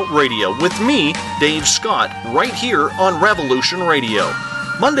Spaced Out Radio with me, Dave Scott, right here on Revolution Radio.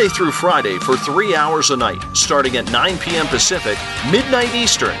 Monday through Friday for 3 hours a night, starting at 9 p.m. Pacific, midnight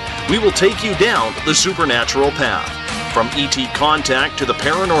Eastern, we will take you down the supernatural path. From ET contact to the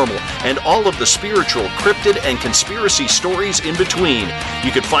paranormal and all of the spiritual, cryptid, and conspiracy stories in between.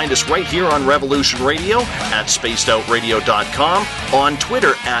 You can find us right here on Revolution Radio, at spacedoutradio.com, on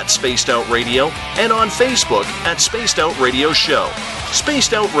Twitter at Spaced Out Radio, and on Facebook at Spaced Out Radio Show.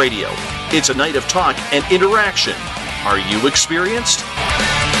 Spaced Out Radio. It's a night of talk and interaction. Are you experienced?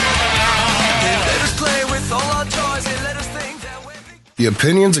 Let us play with all our toys and let us think that way. The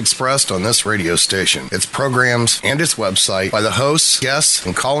opinions expressed on this radio station, its programs, and its website by the hosts, guests,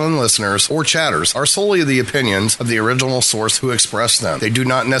 and call-in listeners or chatters are solely the opinions of the original source who expressed them. They do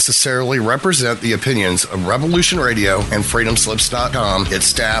not necessarily represent the opinions of Revolution Radio and freedomslips.com, its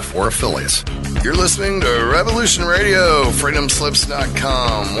staff, or affiliates. You're listening to Revolution Radio,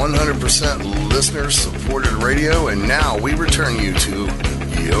 freedomslips.com, 100% listener-supported radio, and now we return you to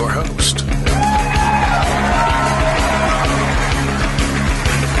your host.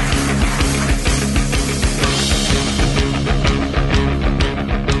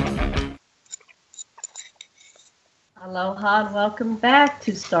 Aloha and welcome back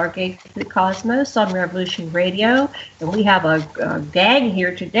to Stargate to the Cosmos on Revolution Radio. And we have a gang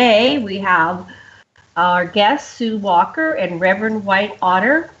here today. We have our guest, Sue Walker and Reverend White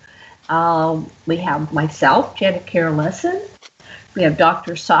Otter. We have myself, Janet Carol Lesson. We have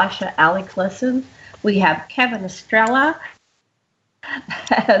Dr. Sasha Alex Lesson. We have Kevin Estrella.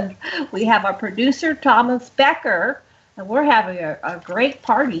 And we have our producer, Thomas Becker. And we're having a great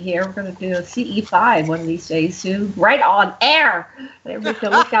party here. We're going to do a CE5 one of these days, Sue, right on air. And everybody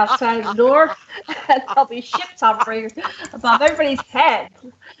can look outside the door, and there'll be ships hovering above everybody's head.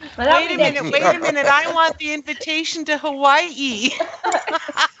 But wait a minute. I want the invitation to Hawaii.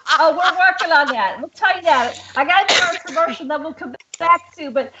 Oh, we're working on that. We'll tell you that. I got to do our commercial that we'll come back to,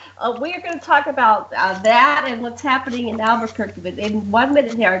 but we are going to talk about that and what's happening in Albuquerque. But in 1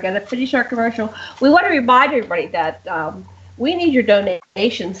 minute here, I'm going to finish our commercial. We want to remind everybody that we need your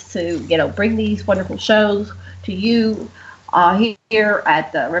donations to, bring these wonderful shows to you here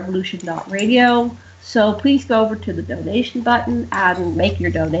at revolution.radio. So please go over to the donation button and make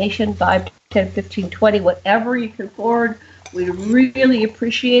your donation, 5, 10, 15, 20, whatever you can afford. We really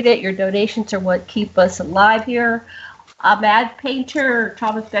appreciate it. Your donations are what keep us alive here. Mad Painter,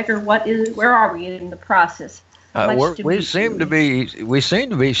 Thomas Becker, where are we in the process? We seem to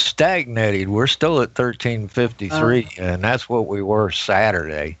be stagnated. We're still at 1353, and that's what we were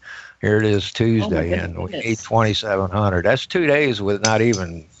Saturday. Here it is Tuesday, and we need 2,700. That's 2 days with not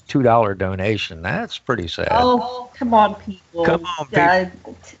even $2 donation. That's pretty sad. Oh, come on, people!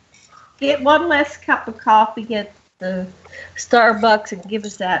 Get one less cup of coffee. Get the Starbucks and give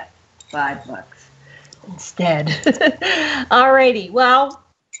us that $5 instead. Alrighty, well,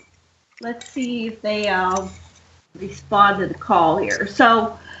 let's see if they respond to the call here.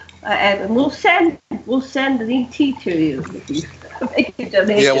 So, and we'll send an ET to you if you make a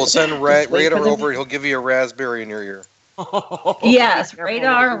donation. Yeah, we'll send Radar over. He'll give you a raspberry in your ear. Yes,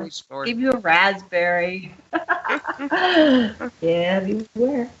 Radar will give you a raspberry. Yeah,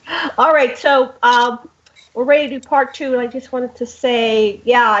 beware. All right, so we're ready to do part 2, and I just wanted to say,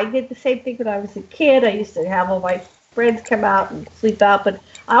 I did the same thing when I was a kid. I used to have all my friends come out and sleep out, but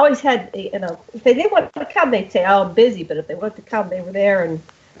I always had, if they didn't want to come, they'd say, oh, I'm busy, but if they wanted to come, they were there, and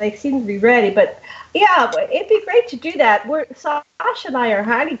they seemed to be ready. But, it'd be great to do that. Sasha and I are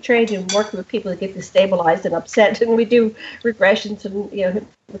highly trained in working with people that get destabilized and upset, and we do regressions and,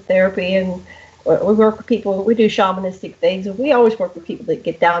 therapy, and we work with people, we do shamanistic things, and we always work with people that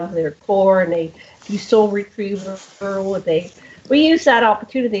get down to their core, and they do soul retrieval, we use that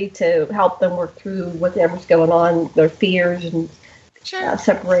opportunity to help them work through whatever's going on, their fears and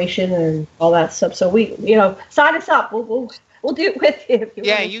separation and all that stuff. So we, sign us up. We'll do it with you.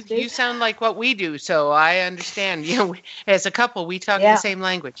 If you sound like what we do, so I understand. As a couple, we talk the same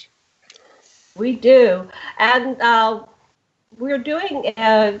language. We do, and we're doing.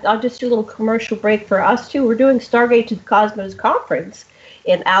 I'll just do a little commercial break for us too. We're doing Stargate to the Cosmos conference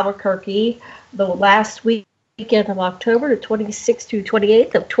in Albuquerque the last weekend of October, the 26th to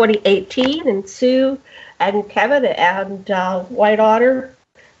 28th of 2018. And Sue and Kevin and White Otter,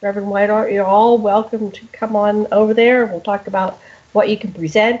 Reverend White Otter, you're all welcome to come on over there. We'll talk about what you can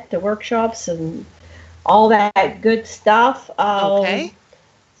present, the workshops, and all that good stuff. Okay.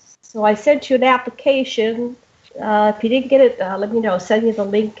 So I sent you an application. If you didn't get it, let me know. I'll send you the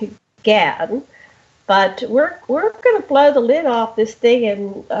link again. But we're going to blow the lid off this thing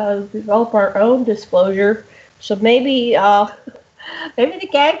and develop our own disclosure. So maybe the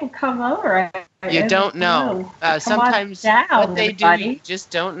gang will come over. You don't know. Sometimes what they do, you just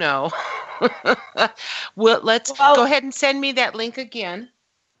don't know. Well, go ahead and send me that link again.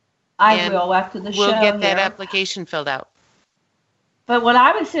 I will after the show. We'll get that application filled out. But when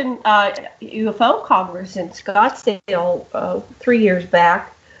I was in UFO Congress in Scottsdale 3 years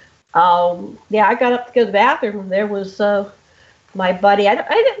back, I got up to go to the bathroom, and there was my buddy. I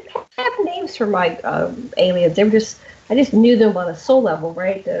didn't have names for my aliens. They were I just knew them on a soul level,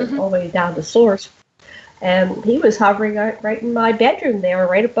 right, all the way down to source. And he was hovering right in my bedroom there,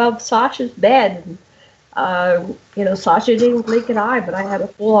 right above Sasha's bed. And, Sasha didn't blink an eye, but I had a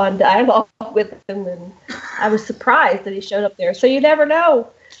full-on dialogue with him, and I was surprised that he showed up there. So you never know.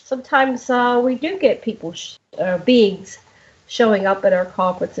 Sometimes we do get people, beings, showing up at our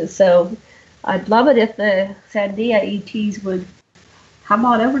conferences. So I'd love it if the Sandia ETs would come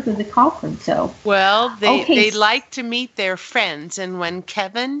on over to the conference. So they like to meet their friends, and when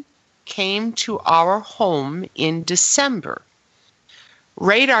Kevin came to our home in December,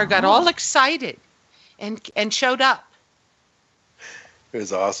 Radar got all excited and showed up. It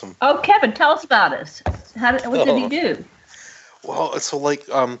was awesome. Oh, Kevin, tell us about us. What did he do? Well, so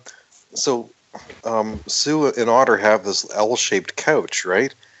Sue and Otter have this L-shaped couch,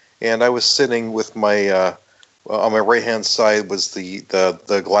 right? And I was sitting with my on my right-hand side was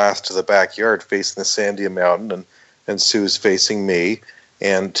the glass to the backyard facing the Sandia Mountain, and Sue's facing me.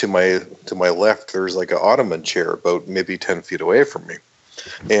 And to my left, there's like an ottoman chair about maybe 10 feet away from me.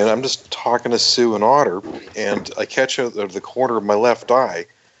 And I'm just talking to Sue and Otter, and I catch out of the corner of my left eye,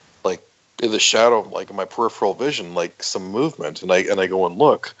 like in the shadow, like in my peripheral vision, like some movement. And I go and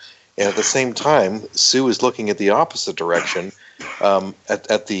look. And at the same time, Sue is looking at the opposite direction,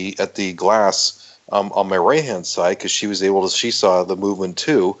 at the glass on my right hand side, because she saw the movement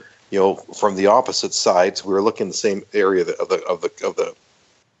too, from the opposite side. So we were looking in the same area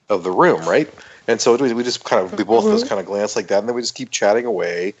of the room, right? And so we just we both of us kind of glance like that, and then we just keep chatting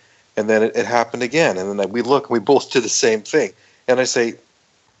away, and then it happened again, and then we look, and we both did the same thing, and I say,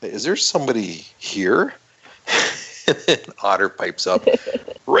 "Is there somebody here?" And then Otter pipes up,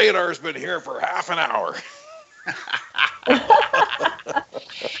 "Radar's been here for half an hour."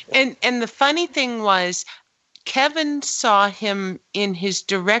 And the funny thing was, Kevin saw him in his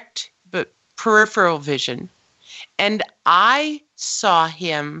direct but peripheral vision, and I saw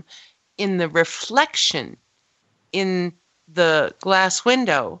him in the reflection in the glass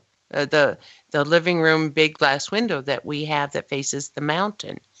window, the living room big glass window that we have that faces the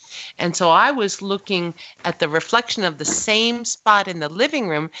mountain. And so I was looking at the reflection of the same spot in the living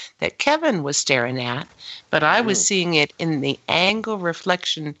room that Kevin was staring at, but I was seeing it in the angle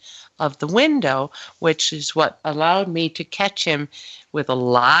reflection of the window, which is what allowed me to catch him with a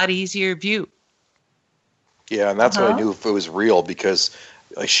lot easier view. Yeah, and that's when I knew if it was real, because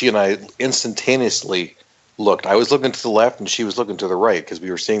she and I instantaneously looked. I was looking to the left, and she was looking to the right, because we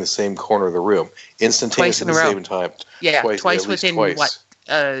were seeing the same corner of the room instantaneously at the same time. Yeah, twice within what?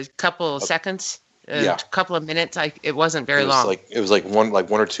 A couple of seconds, a couple of minutes. It wasn't very long. It was like 1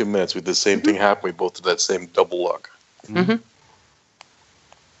 or 2 minutes with the same thing happen. We both did that same double look. Mm-hmm.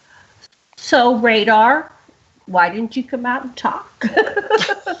 So, Radar, why didn't you come out and talk?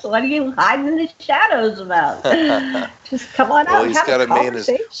 What are you hiding in the shadows about? Just come on out and have a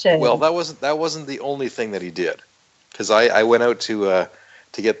conversation. That wasn't the only thing that he did, because I went out to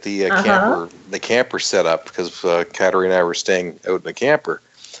get the camper set up, because Kateri and I were staying out in the camper,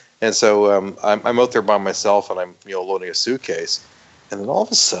 and so I'm out there by myself, and I'm loading a suitcase, and then all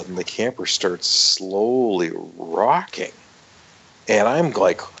of a sudden the camper starts slowly rocking, and I'm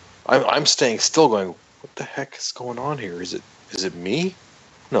like, I'm staying still, going, what the heck is going on here? Is it me?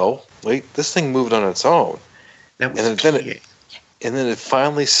 No, wait, this thing moved on its own, and then it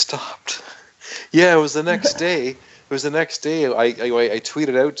finally stopped. Yeah, it was the next day. I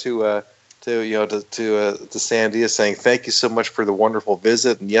tweeted out to Sandia saying, "Thank you so much for the wonderful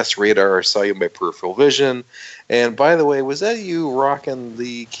visit, and yes, Radar, I saw you in my peripheral vision. And by the way, was that you rocking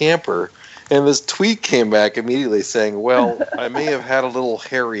the camper?" And this tweet came back immediately saying, "Well, I may have had a little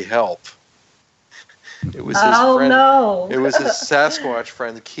hairy help." It was his friend. No. It was his Sasquatch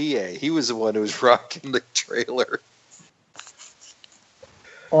friend, Kie. He was the one who was rocking the trailer.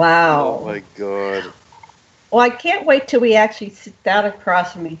 Wow. Oh, my God. Well, I can't wait till we actually sit down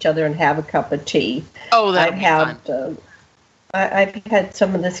across from each other and have a cup of tea. Oh, that'll be fun. I've had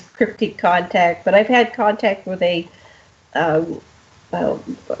some of this cryptic contact, but I've had contact with just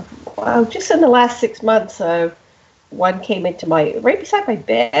in the last 6 months, one came into right beside my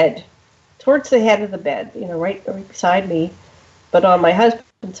bed, towards the head of the bed, right beside me, but on my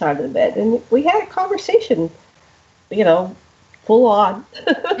husband's side of the bed. And we had a conversation, full on.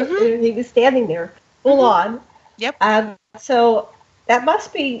 Mm-hmm. He was standing there, full on. Yep. So I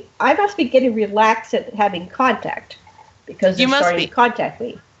must be getting relaxed at having contact, because they're starting to contact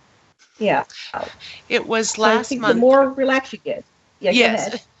me. Yeah. It was last month. The more relaxed you get. Yeah, yes. Go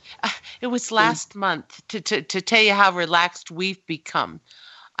ahead. It was last month, to tell you how relaxed we've become.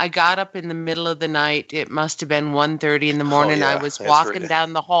 I got up in the middle of the night. It must have been 1:30 in the morning. I was walking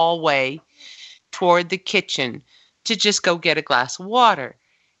down the hallway toward the kitchen to just go get a glass of water.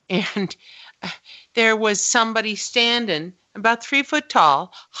 And there was somebody standing about 3 foot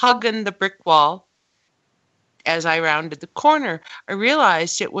tall, hugging the brick wall. As I rounded the corner, I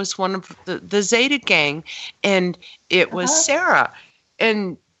realized it was one of the Zeta gang, and it was Sarah.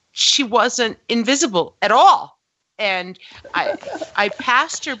 And she wasn't invisible at all. And I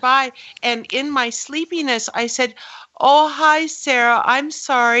passed her by, and in my sleepiness, I said, "Oh, hi, Sarah. I'm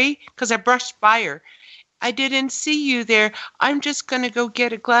sorry," because I brushed by her. "I didn't see you there. I'm just going to go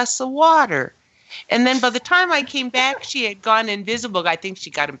get a glass of water." And then by the time I came back, she had gone invisible. I think she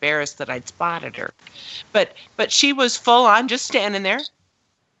got embarrassed that I'd spotted her. But she was full on just standing there.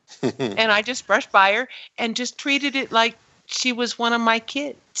 And I just brushed by her and just treated it like she was one of my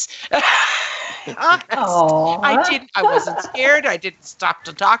kids. I wasn't scared. I didn't stop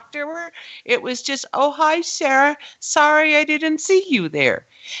to talk to her. It was just, "Oh, hi, Sarah. Sorry I didn't see you there."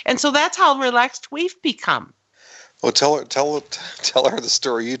 And so that's how relaxed we've become. Well, tell her the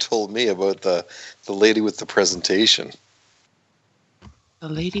story you told me about the lady with the presentation. The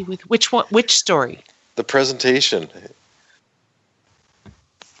lady with which one? Which story? The presentation.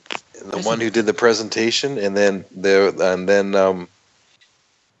 The one who did the presentation, and then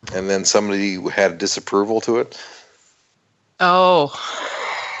somebody had disapproval to it. Oh,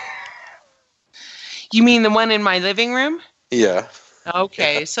 you mean the one in my living room? Yeah.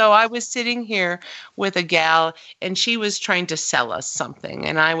 Okay, so I was sitting here with a gal, and she was trying to sell us something,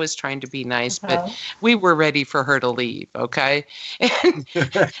 and I was trying to be nice, but we were ready for her to leave. Okay, and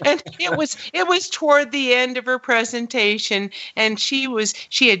it was toward the end of her presentation, and she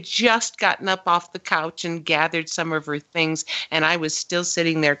had just gotten up off the couch and gathered some of her things, and I was still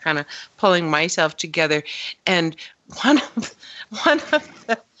sitting there, kind of pulling myself together, and one of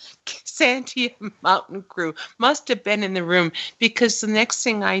the Sandia Mountain crew must have been in the room, because the next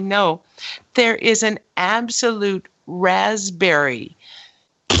thing I know, there is an absolute raspberry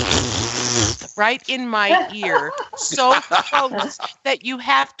right in my ear, so close that you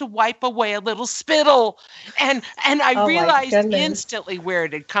have to wipe away a little spittle. And I realized instantly where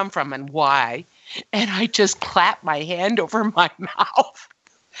it had come from and why. And I just clapped my hand over my mouth.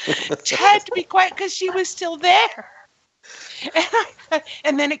 Had to be quiet because she was still there.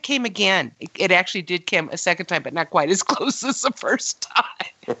 And then it came again. It actually did come a second time, but not quite as close as the first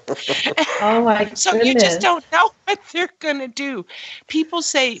time. Oh my goodness. So you just don't know what they're going to do. People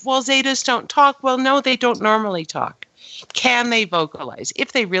say, well, Zetas don't talk. Well, no, they don't normally talk. Can they vocalize?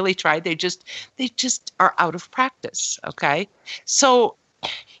 If they really tried, they just are out of practice, okay? So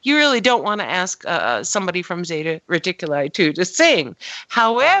you really don't want to ask somebody from Zeta Reticuli to sing.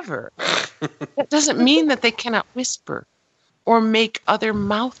 However, that doesn't mean that they cannot whisper or make other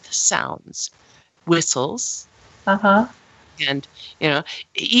mouth sounds, whistles. And,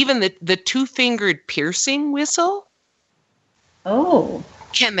 even the two-fingered piercing whistle. Oh.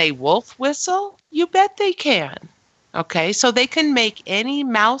 Can they wolf whistle? You bet they can. Okay, so they can make any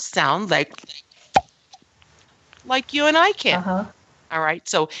mouth sound like you and I can. All right,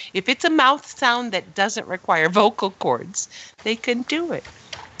 so if it's a mouth sound that doesn't require vocal cords, they can do it.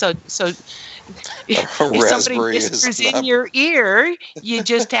 So if somebody whispers in your ear, you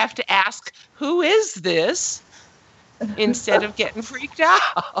just have to ask, "Who is this?" instead of getting freaked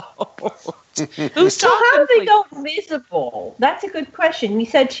out. Who's so talking? How do they go invisible? That's a good question. You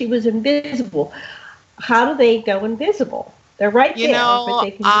said she was invisible. How do they go invisible? They're right there. But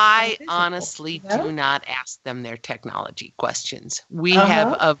they can I honestly do not ask them their technology questions. We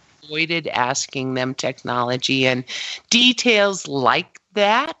have avoided asking them technology and details like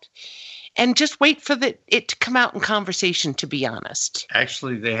that, and just wait for it to come out in conversation, to be honest.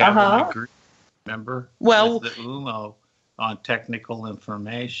 Actually, they have an agreement Remember? Well, with the UMO on technical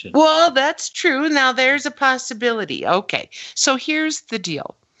information. Well, that's true. Now there's a possibility. Okay, so here's the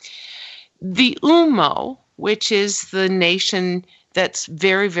deal. The UMO, which is the nation that's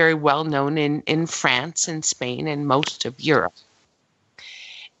very, very well known in France and Spain and most of Europe,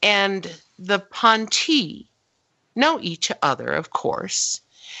 and the Ponti know each other, of course.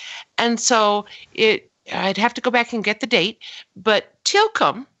 And so I'd have to go back and get the date, but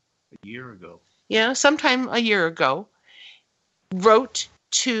Tilcom, a year ago. Yeah, sometime a year ago, wrote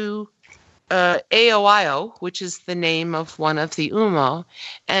to AOIO, which is the name of one of the UMO,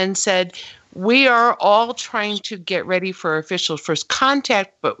 and said, we are all trying to get ready for official first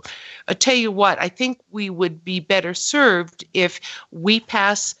contact, but I tell you what, I think we would be better served if we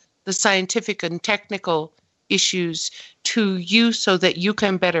pass the scientific and technical issues to you so that you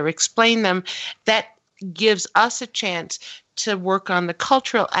can better explain them. That gives us a chance to work on the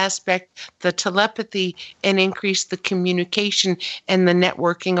cultural aspect, the telepathy, and increase the communication and the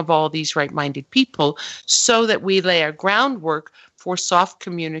networking of all these right-minded people so that we lay a groundwork for soft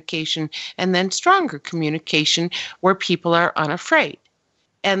communication and then stronger communication where people are unafraid.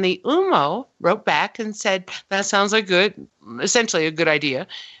 And the UMO wrote back and said, that sounds like essentially a good idea.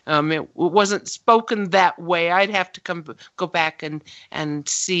 It wasn't spoken that way. I'd have to go back and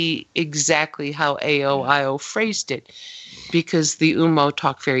see exactly how AOIO phrased it, because the UMO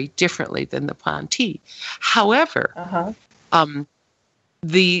talk very differently than the Ponti. However,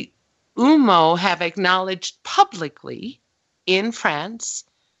 the UMO have acknowledged publicly in France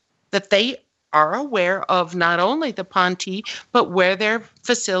that they are aware of not only the Ponti, but where their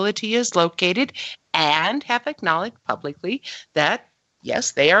facility is located, and have acknowledged publicly that,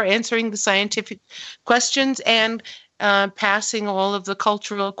 yes, they are answering the scientific questions and passing all of the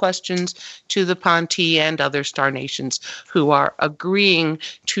cultural questions to the Ponti and other star nations who are agreeing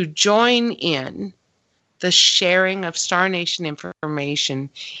to join in the sharing of Star Nation information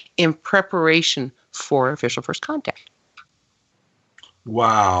in preparation for official first contact.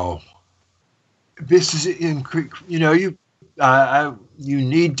 Wow. This is you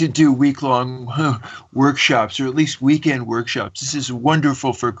need to do week-long workshops, or at least weekend workshops. This is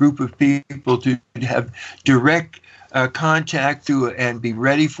wonderful for a group of people to have direct contact through and be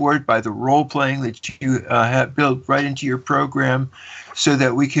ready for it by the role playing that you have built right into your program, so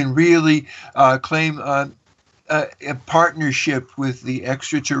that we can really claim a partnership with the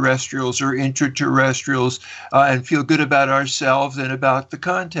extraterrestrials or interterrestrials and feel good about ourselves and about the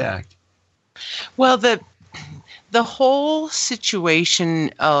contact. Well, the whole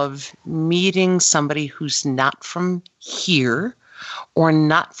situation of meeting somebody who's not from here or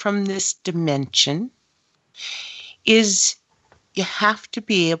not from this dimension is you have to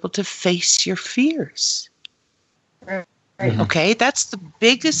be able to face your fears. Right. Okay, that's the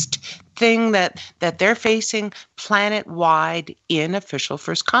biggest thing that they're facing planet-wide in official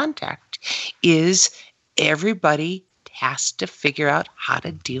first contact, is everybody has to figure out how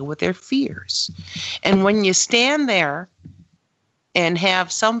to deal with their fears. And when you stand there and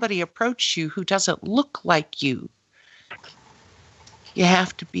have somebody approach you who doesn't look like you, you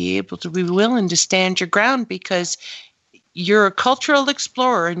have to be able to be willing to stand your ground, because you're a cultural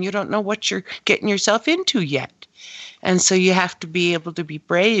explorer and you don't know what you're getting yourself into yet. And so you have to be able to be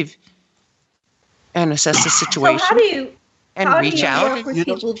brave and assess the situation. So how do you reach out work with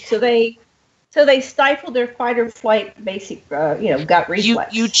people so they stifle their fight or flight basic, gut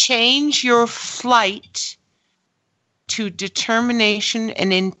reflex? You change your flight to determination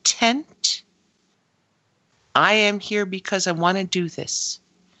and intent. I am here because I want to do this.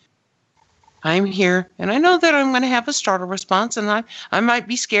 I'm here, and I know that I'm going to have a startle response, and I might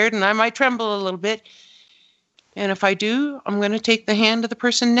be scared, and I might tremble a little bit. And if I do, I'm going to take the hand of the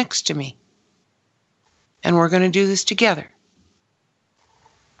person next to me, and we're going to do this together.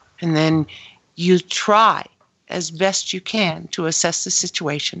 And then you try as best you can to assess the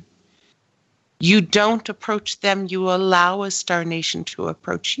situation. You don't approach them. You allow a star nation to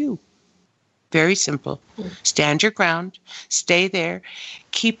approach you. Very simple. Stand your ground. Stay there.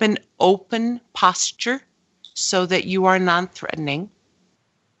 Keep an open posture so that you are non-threatening.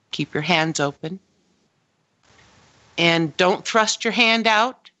 Keep your hands open. And don't thrust your hand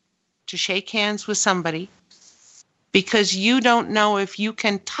out to shake hands with somebody, because you don't know if you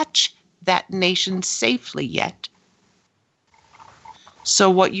can touch that nation safely yet. So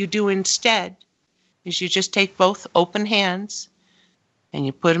what you do instead is you just take both open hands and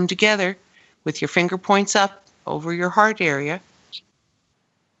you put them together with your finger points up over your heart area.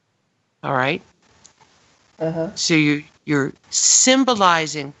 All right? So you're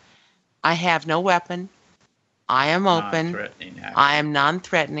symbolizing, I have no weapon. I am open. I am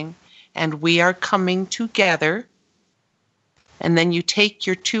non-threatening. and we are coming together. And then you take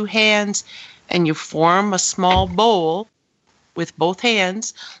your two hands and you form a small bowl with both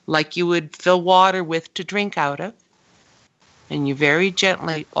hands, like you would fill water with to drink out of. And you very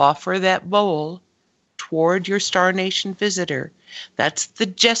gently offer that bowl toward your Star Nation visitor. That's the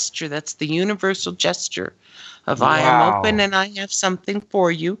gesture. That's the universal gesture of I am open and I have something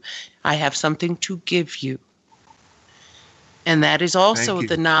for you. I have something to give you. And that is also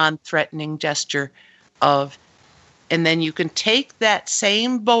the non-threatening gesture of, and then you can take that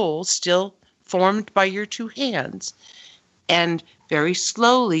same bowl still formed by your two hands and very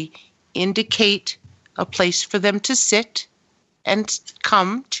slowly indicate a place for them to sit and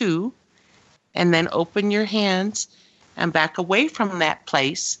come to, and then open your hands and back away from that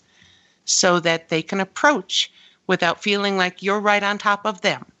place so that they can approach without feeling like you're right on top of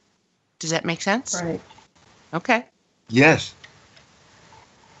them. Does that make sense? Right. Okay. Yes.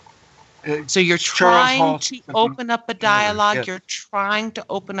 So you're trying to open up a dialogue. Yes. You're trying to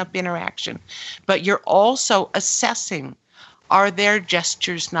open up interaction, but you're also assessing, are their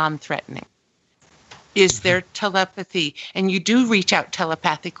gestures non-threatening? Is there telepathy? And you do reach out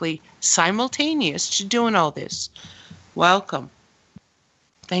telepathically simultaneous to doing all this. Welcome.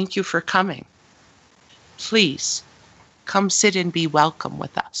 Thank you for coming. Please come sit and be welcome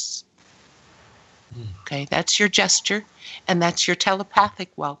with us. Okay, that's your gesture, and that's your telepathic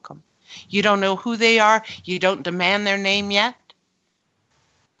welcome. You don't know who they are. You don't demand their name yet.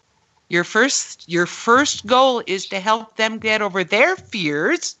 Your first goal is to help them get over their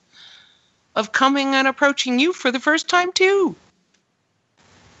fears of coming and approaching you for the first time too.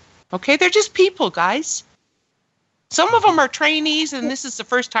 Okay, they're just people, guys. Some of them are trainees, and this is the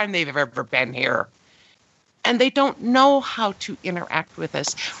first time they've ever been here. And they don't know how to interact with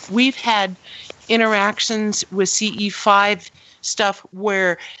us. We've had interactions with CE5 stuff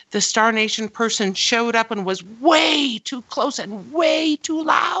where the Star Nation person showed up and was way too close and way too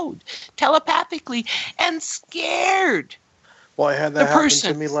loud, telepathically, and scared. Well, I had that happen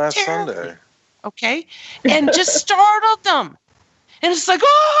to me last Sunday. Okay? And just startled them. And it's like,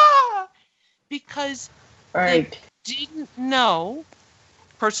 ah! Because they didn't know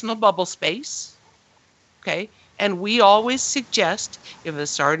personal bubble space. Okay? And we always suggest if the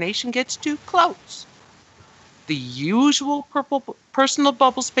Star Nation gets too close, the usual personal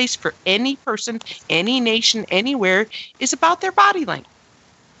bubble space for any person, any nation, anywhere is about their body length.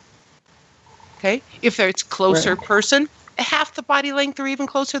 Okay? If it's closer person, half the body length or even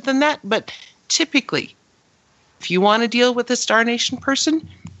closer than that. But typically, if you want to deal with a Star Nation person,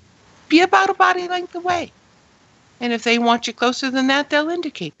 be about a body length away. And if they want you closer than that, they'll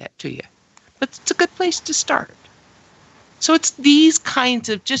indicate that to you. But it's a good place to start. So it's these kinds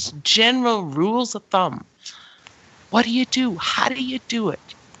of just general rules of thumb. What do you do? How do you do it?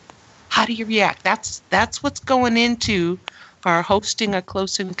 How do you react? That's what's going into our hosting a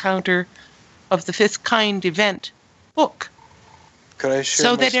close encounter of the fifth kind event book. Could I share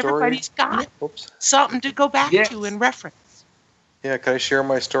so my that story? Everybody's got something to go back to and reference. Yeah, can I share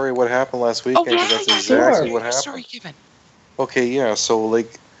my story? What happened last weekend? Oh, yeah, that's exactly what happened. Sorry, Kevin. Okay, yeah. So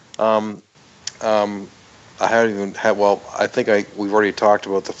like, I haven't even had. Well, I think we've already talked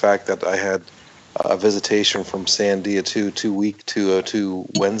about the fact that I had a visitation from Sandia two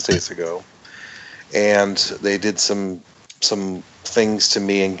Wednesdays ago, and they did some things to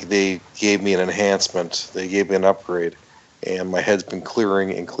me, and they gave me an enhancement. They gave me an upgrade, and my head's been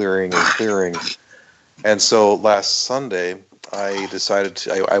clearing and clearing and clearing. And so last Sunday, I decided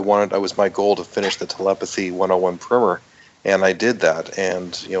I was my goal to finish the Telepathy 101 primer, and I did that,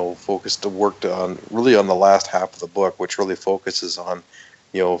 and worked on the last half of the book, which really focuses on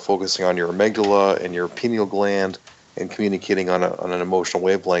focusing on your amygdala and your pineal gland and communicating on an emotional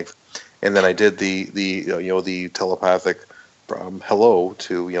wavelength. And then I did the telepathic hello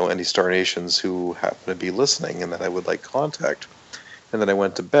to any Star Nations who happen to be listening and that I would like contact. And then I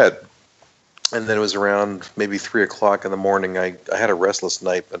went to bed. And then it was around maybe 3 o'clock in the morning. I had a restless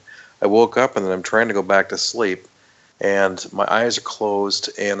night, but I woke up and then I'm trying to go back to sleep, and my eyes are closed,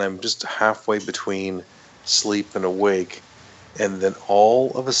 and I'm just halfway between sleep and awake. And then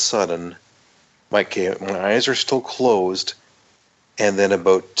all of a sudden, my eyes are still closed, and then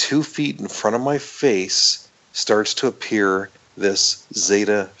about 2 feet in front of my face starts to appear this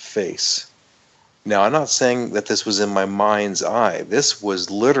Zeta face. Now, I'm not saying that this was in my mind's eye. This was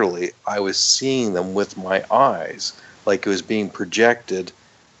literally, I was seeing them with my eyes, like it was being projected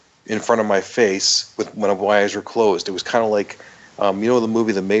in front of my face when my eyes were closed. It was kind of like, the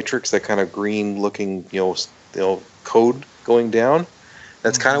movie The Matrix, that kind of green-looking, code going down.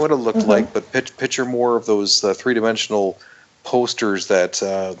 That's kind of what it looked like, but picture more of those three-dimensional posters that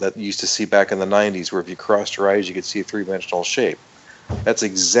you used to see back in the 90s, where if you crossed your eyes, you could see a three-dimensional shape. That's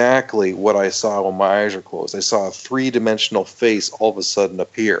exactly what I saw when my eyes were closed. I saw a three-dimensional face all of a sudden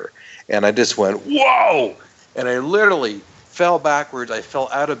appear, and I just went, whoa! And I literally fell backwards. I fell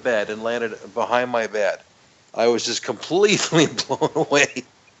out of bed and landed behind my bed. I was just completely blown away.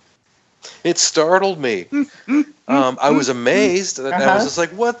 It startled me. I was amazed. I was just like,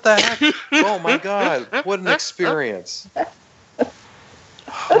 what the heck? Oh, my God. What an experience.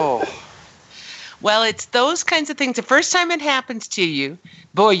 Oh. Well, it's those kinds of things. The first time it happens to you,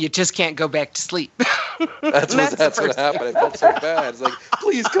 boy, you just can't go back to sleep. That's what happened. I felt so bad. It's like,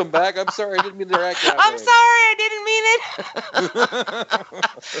 please come back. I'm sorry. I didn't mean to act that way. I'm sorry. I didn't mean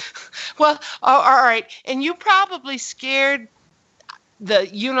it. Well, all right. And you probably scared the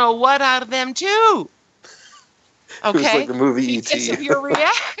you-know-what out of them, too. Okay. It was like the movie E.T. Because of your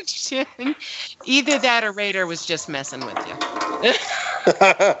reaction. Either that or Radar was just messing with you.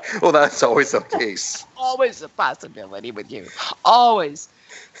 Well, that's always the case. Always a possibility with you. Always.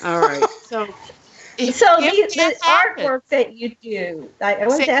 All right. So the artwork that you do, I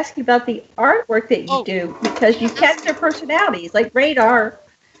wanted to ask you about the artwork that you do, because you catch their personalities. Like Radar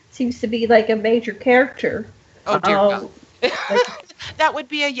seems to be like a major character. Oh, dear God. That would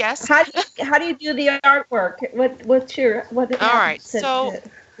be a yes. How do you do the artwork? All right. So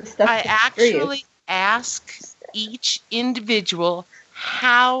I actually ask each individual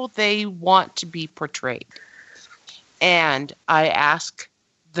how they want to be portrayed, and I ask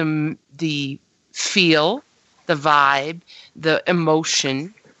them the feel, the vibe, the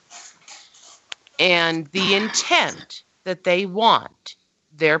emotion, and the intent that they want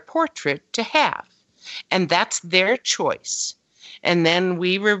their portrait to have, and that's their choice. And then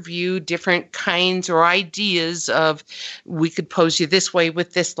we review different kinds or ideas of, we could pose you this way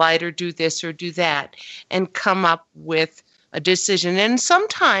with this light, or do this or do that, and come up with a decision. And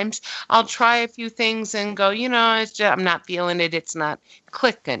sometimes I'll try a few things and go, I'm not feeling it. It's not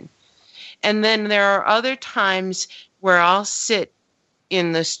clicking. And then there are other times where I'll sit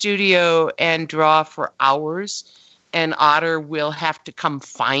in the studio and draw for hours, and Otter will have to come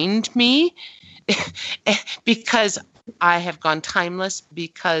find me because I have gone timeless,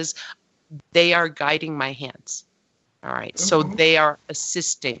 because they are guiding my hands. All right. Mm-hmm. So they are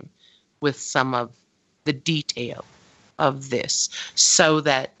assisting with some of the detail of this, so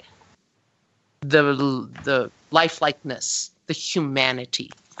that the lifelikeness, the humanity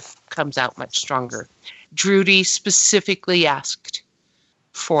comes out much stronger. Drudy specifically asked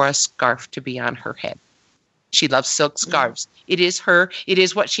for a scarf to be on her head. She loves silk scarves. It is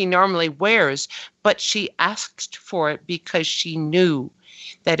what she normally wears, but she asked for it because she knew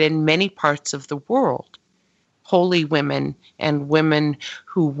that in many parts of the world, holy women and women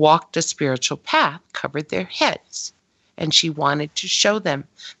who walked a spiritual path covered their heads. And she wanted to show them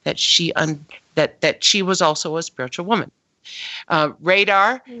that she was also a spiritual woman.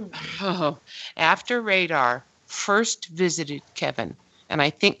 Radar, after Radar first visited Kevin, and I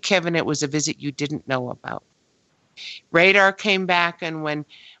think, Kevin, it was a visit you didn't know about. Radar came back, and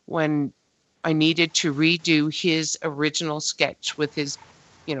when I needed to redo his original sketch with his,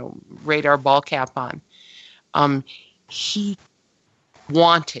 Radar ball cap on, he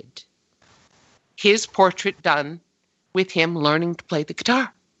wanted his portrait done with him learning to play the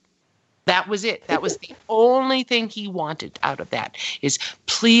guitar. That was it. That was the only thing he wanted out of that, is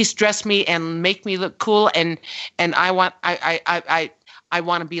please dress me and make me look cool, and I want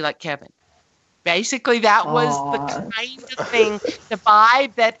to be like Kevin. Basically, that was the kind of thing, the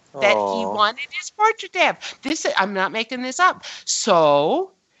vibe that he wanted his portrait to have. I'm not making this up.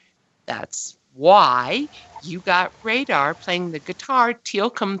 So that's why you got Radar playing the guitar.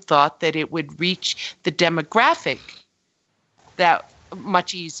 Teal'c thought that it would reach the demographic that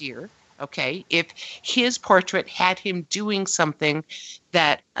much easier. Okay, if his portrait had him doing something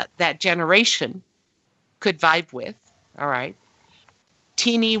that that generation could vibe with. All right.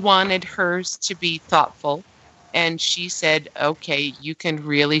 Teeny wanted hers to be thoughtful, and she said, okay, you can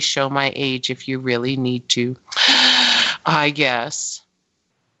really show my age if you really need to, I guess.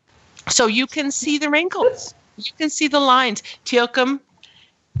 So you can see the wrinkles. You can see the lines. Teal'c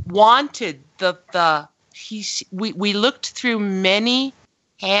wanted we looked through many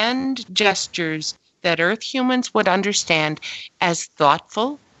hand gestures that Earth humans would understand as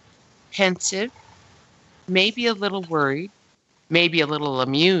thoughtful, pensive, maybe a little worried, maybe a little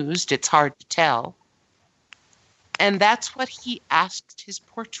amused, it's hard to tell. And that's what he asked his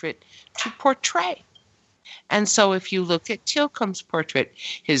portrait to portray. And so if you look at Teal'c's portrait,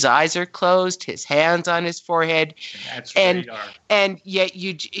 his eyes are closed, his hands on his forehead. And that's Radar. And yet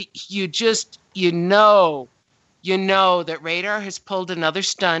you know you know that Radar has pulled another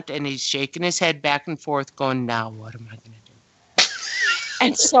stunt and he's shaking his head back and forth going, now what am I going to do?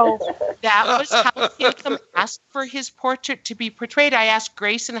 And so that was how Pinkham asked for his portrait to be portrayed. I asked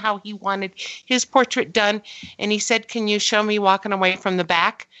Grayson how he wanted his portrait done, and he said, can you show me walking away from the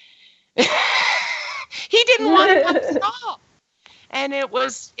back? He didn't want it at all. And it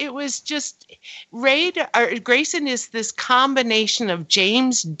was just Grayson is this combination of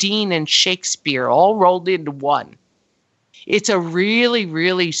James Dean and Shakespeare all rolled into one. It's a really,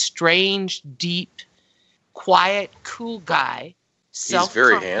 really strange, deep, quiet, cool guy. He's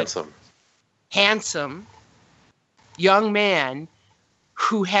very handsome young man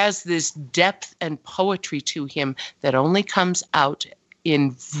who has this depth and poetry to him that only comes out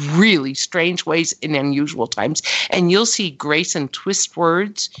in really strange ways in unusual times. And you'll see Grayson twist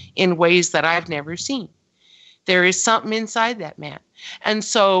words in ways that I've never seen. There is something inside that man. And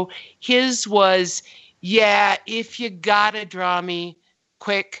so his was, yeah, if you gotta draw me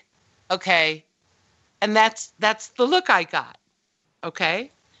quick, okay. And that's the look I got. Okay.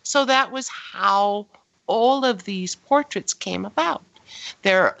 So that was how all of these portraits came about.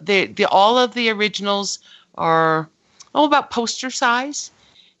 All of the originals are about poster size,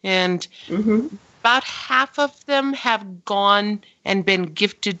 and about half of them have gone and been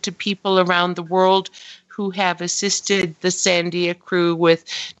gifted to people around the world who have assisted the Sandia crew with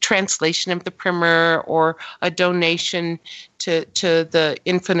translation of the primer or a donation to the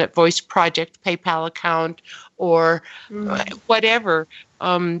Infinite Voice Project PayPal account or whatever.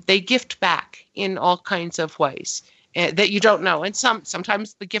 They gift back in all kinds of ways that you don't know. And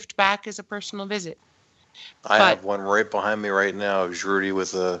sometimes the gift back is a personal visit. I have one right behind me right now of Judy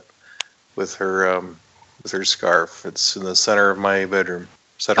with her scarf. It's in the center of my bedroom.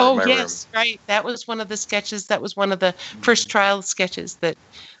 Oh, yes, right. That was one of the sketches. That was one of the first trial sketches that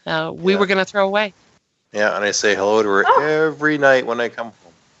we were going to throw away. Yeah, and I say hello to her every night when I come home.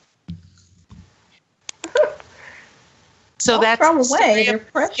 So that's the story of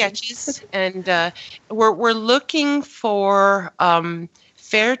sketches, and we're looking for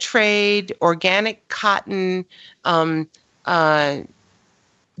fair trade, organic cotton,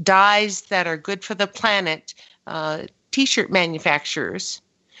 dyes that are good for the planet, T-shirt manufacturers,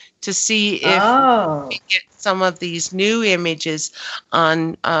 to see if we can get some of these new images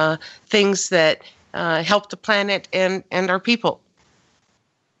on things that help the planet and our people.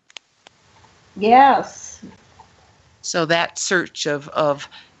 Yes. So that search of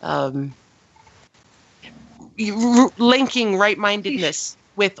linking right-mindedness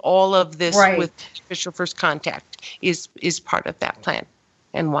with all of this, with official first contact, is part of that plan,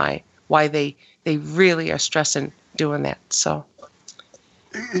 and why they really are stressing doing that. So,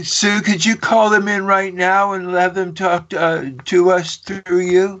 Sue, could you call them in right now and have them talk to us through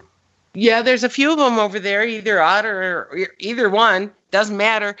you? Yeah, there's a few of them over there, either Otter or either one. Doesn't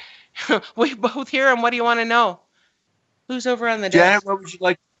matter. We both hear them. What do you want to know? Who's over on the Janet, desk? what would you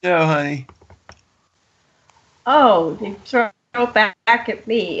like to know, honey? Oh, you throw back at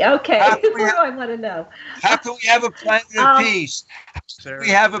me. Okay. What do I want to know? How can we have a planet of peace? How can we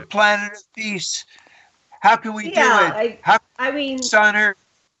have a planet of peace? How can we do it? I mean, on Earth?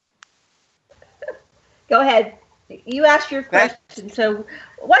 Go ahead. You asked your question. So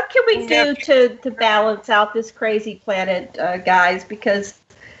what can we do to balance out this crazy planet, guys? Because,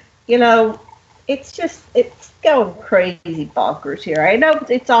 it's going crazy bonkers here. I know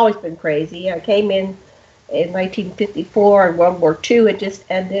it's always been crazy. I came in 1954 and World War II had just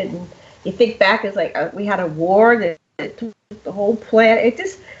ended. And you think back, it's like we had a war that took the whole planet.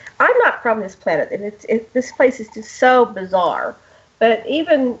 I'm not from this planet, and this place is just so bizarre. But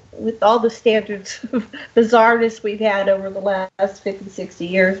even with all the standards of bizarreness we've had over the last 50, 60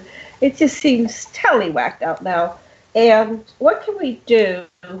 years, it just seems totally whacked out now. And what can we do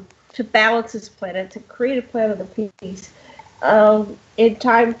to balance this planet, to create a planet of peace in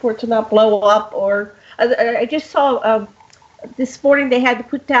time for it to not blow up? Or I just saw this morning they had to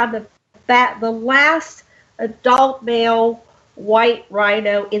put down the last adult male white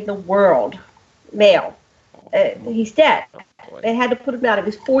rhino in the world, male. He's dead. They had to put him down. He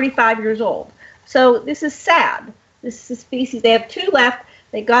was 45 years old. So this is sad. This is a species. They have two left.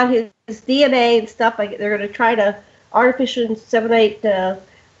 They got his DNA and stuff. They're going to try to artificially inseminate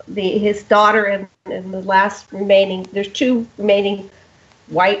his daughter and the last remaining. There's two remaining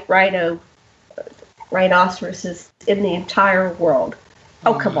white rhinoceroses in the entire world.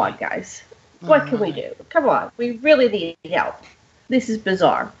 Oh, come on, guys. What can we do? Come on. We really need help. This is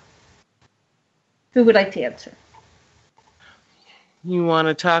bizarre. Who would like to answer? You want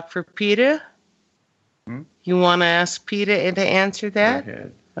to talk for PETA? You want to ask PETA to answer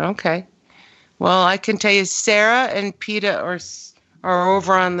that? Okay. Well, I can tell you, Sarah and Peter are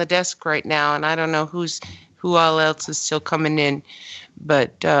over on the desk right now, and I don't know who all else is still coming in,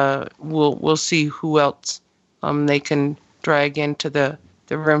 but we'll see who else they can drag into the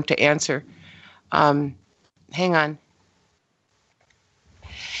room to answer. Hang on.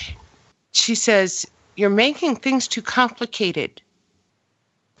 She says, "You're making things too complicated.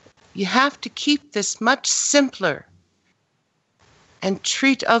 You have to keep this much simpler and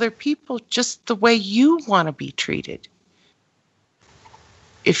treat other people just the way you want to be treated.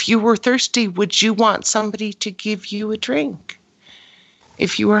 If you were thirsty, would you want somebody to give you a drink?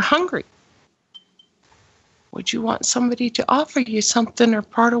 If you were hungry, would you want somebody to offer you something or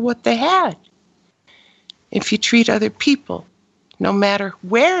part of what they had? If you treat other people, no matter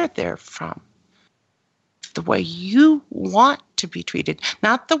where they're from, the way you want to be treated,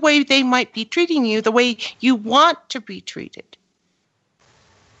 not the way they might be treating you, the way you want to be treated."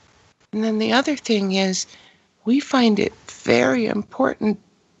 And then the other thing is, we find it very important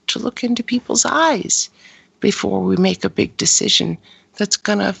to look into people's eyes before we make a big decision that's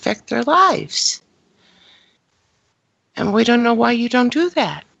going to affect their lives. And we don't know why you don't do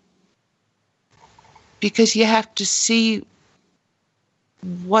that. Because you have to see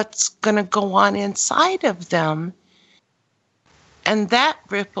what's going to go on inside of them and that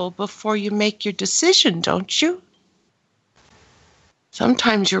ripple before you make your decision, don't you?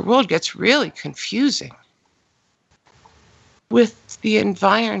 Sometimes your world gets really confusing with the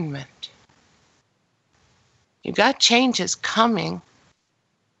environment. You got changes coming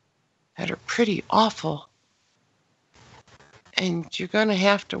that are pretty awful, and you're going to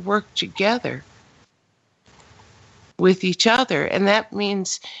have to work together with each other, and that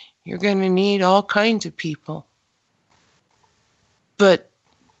means you're going to need all kinds of people. But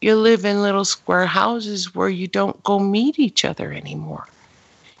you live in little square houses where you don't go meet each other anymore.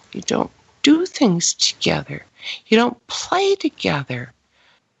 You don't do things together. You don't play together.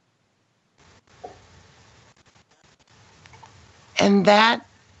 And that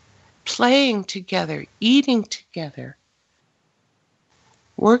playing together, eating together,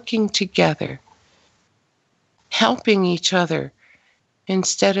 working together, helping each other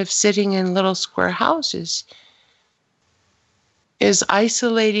instead of sitting in little square houses is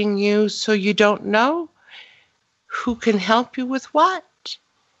isolating you, so you don't know who can help you with what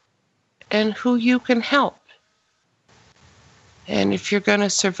and who you can help. And if you're going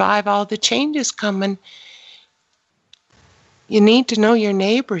to survive all the changes coming, you need to know your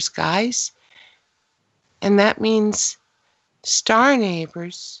neighbors, guys. And that means star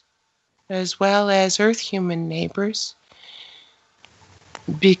neighbors as well as earth human neighbors,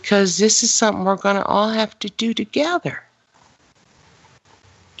 because this is something we're going to all have to do together.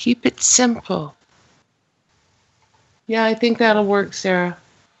 Keep it simple. Yeah, I think that'll work, Sarah.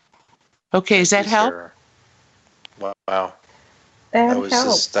 Okay, does that help? Sarah. Wow. That was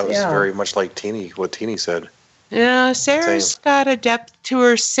helps, that was yeah. very much like what Teeny said. Yeah, Sarah's Same. got a depth to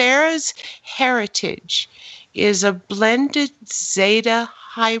her. Sarah's heritage is a blended Zeta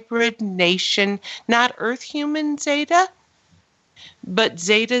hybrid nation, not Earth human Zeta, but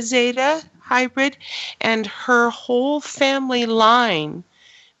Zeta hybrid, and her whole family line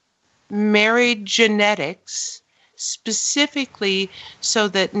married genetics specifically so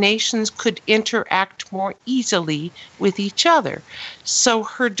that nations could interact more easily with each other. So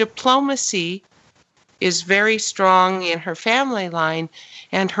her diplomacy is very strong in her family line,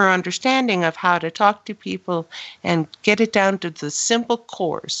 and her understanding of how to talk to people and get it down to the simple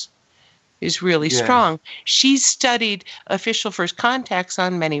cores is really strong. She's studied official first contacts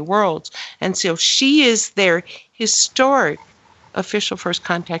on many worlds, and so she is their historic official first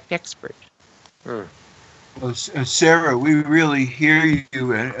contact expert. Well, Sarah, we really hear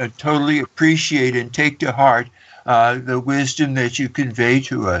you and totally appreciate and take to heart the wisdom that you convey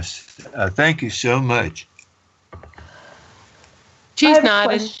to us. Thank you so much. She's I have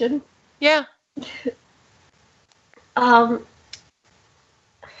nodding. a question. Yeah. Do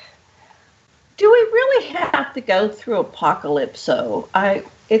we really have to go through Apocalypso?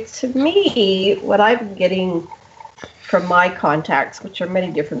 To me, what I'm getting from my contacts, which are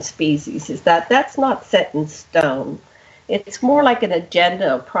many different species, is that that's not set in stone. It's more like an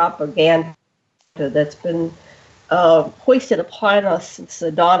agenda of propaganda that's been hoisted upon us since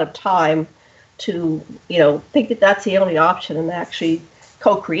the dawn of time to, think that that's the only option and actually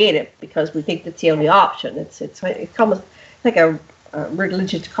co-create it because we think that's the only option. It comes like a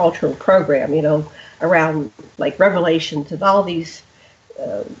religious cultural program, around like revelations and all these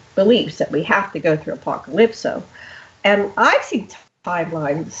beliefs that we have to go through Apocalypso. And I've seen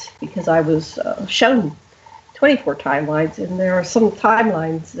timelines because I was shown 24 timelines, and there are some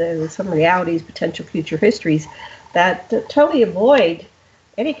timelines, some realities, potential future histories that totally avoid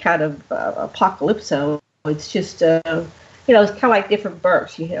any kind of apocalypso. It's just, it's kind of like different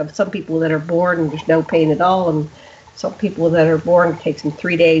births. You have some people that are born and there's no pain at all, and some people that are born, it takes them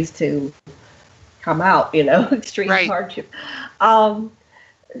 3 days to come out, extreme hardship.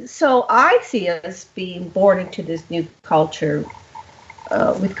 So I see us being born into this new culture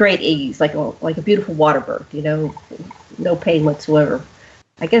with great ease, like a beautiful water birth, no pain whatsoever.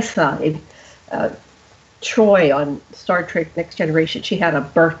 I guess Troy on Star Trek Next Generation, she had a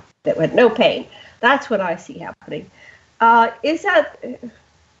birth that went no pain. That's what I see happening. Is that,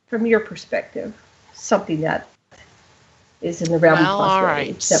 from your perspective, something that is in the realm of possibility? All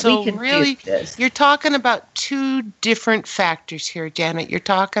right. So really, you're talking about two different factors here, Janet. You're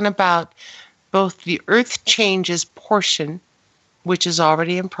talking about both the Earth changes portion, which is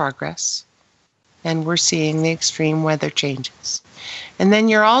already in progress, and we're seeing the extreme weather changes. And then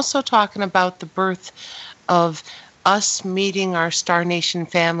you're also talking about the birth of us meeting our Star Nation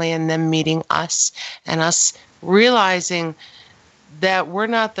family and them meeting us, and us realizing that we're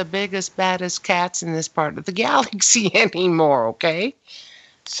not the biggest, baddest cats in this part of the galaxy anymore, okay?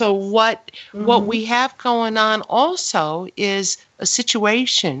 So what we have going on also is a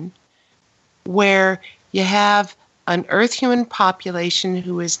situation where you have an Earth human population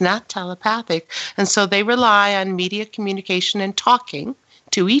who is not telepathic, and so they rely on media communication and talking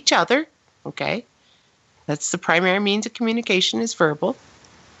to each other, okay? That's the primary means of communication, is verbal.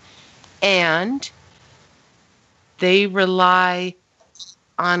 And they rely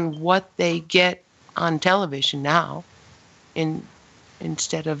on what they get on television now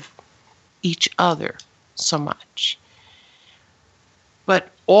instead of each other so much. But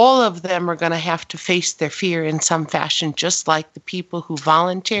all of them are going to have to face their fear in some fashion, just like the people who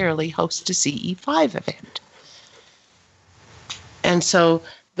voluntarily host a CE5 event. And so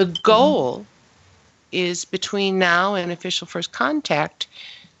the goal is, between now and official first contact,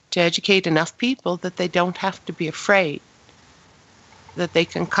 to educate enough people that they don't have to be afraid, that they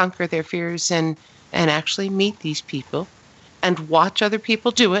can conquer their fears and actually meet these people and watch other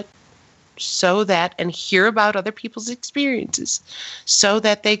people do it, so that, and hear about other people's experiences, so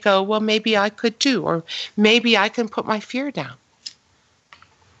that they go, well, maybe I could too, or maybe I can put my fear down.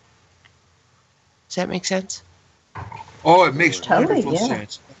 Does that make sense? Oh, it makes Totally, wonderful yeah.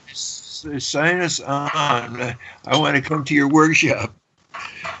 sense. Sign us on. I want to come to your workshop.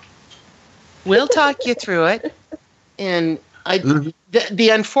 We'll talk you through it. And the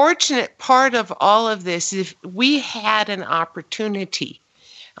unfortunate part of all of this is, if we had an opportunity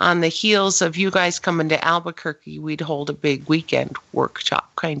on the heels of you guys coming to Albuquerque, we'd hold a big weekend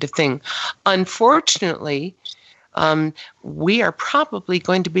workshop kind of thing. Unfortunately, we are probably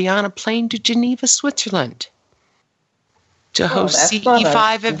going to be on a plane to Geneva, Switzerland, to host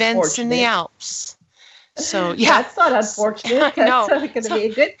CE5 events in the Alps. So, yeah. That's not unfortunate. That's going to be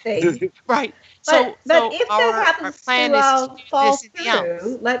a good thing. Right. But if that happens to fall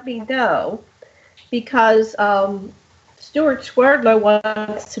through, let me know, because Stuart Swerdlow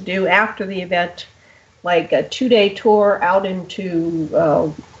wants to do, after the event, like a 2-day tour out into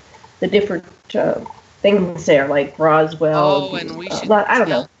the different things there, like Roswell. Oh, and we should I don't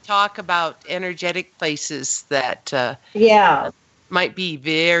know. Talk about energetic places that might be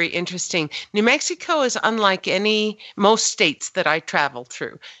very interesting. New Mexico is unlike most states that I travel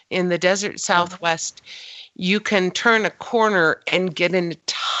through. In the desert Southwest, you can turn a corner and get an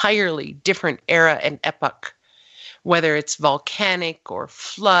entirely different era and epoch, whether it's volcanic or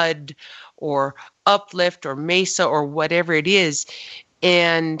flood or uplift or mesa or whatever it is.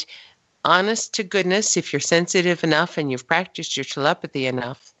 And honest to goodness, if you're sensitive enough and you've practiced your telepathy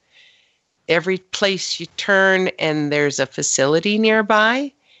enough, every place you turn and there's a facility nearby,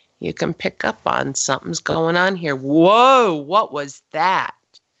 you can pick up on something's going on here. Whoa, what was that?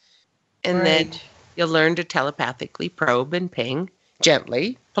 And then you'll learn to telepathically probe and ping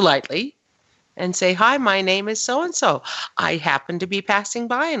gently, politely, and say, hi, my name is so-and-so. I happened to be passing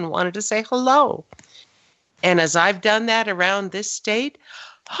by and wanted to say hello. And as I've done that around this state,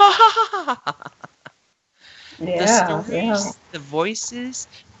 the stories, the voices,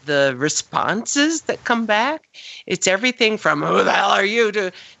 the responses that come back, it's everything from, who the hell are you,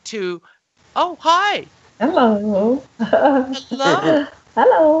 to oh, hi. Hello. Hello.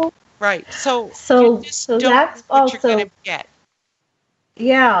 Hello. Right. So that's also, you're going to get.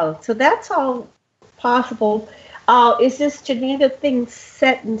 Yeah, so that's all possible. Is this Geneva thing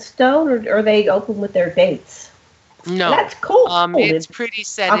set in stone, or are they open with their dates? No. That's cold. It's pretty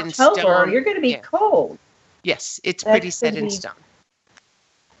set in stone. October, you're going to be cold. Yes, it's pretty set in stone.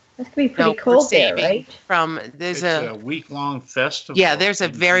 That's gonna be pretty cold there, right? It's a week-long festival. Yeah, there's a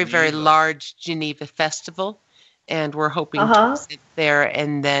very, very Geneva. large Geneva festival, and we're hoping to sit there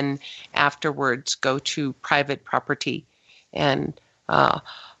and then afterwards go to private property and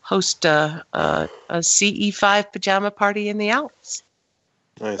host a CE5 pajama party in the Alps.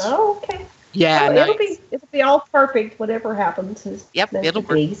 Nice. Oh, okay. Yeah, well, it'll be all perfect. Whatever happens is meant to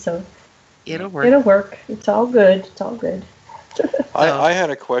be. So it'll work. It'll work. It's all good. It's all good. I had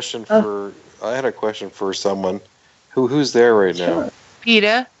a question for someone who's there right now.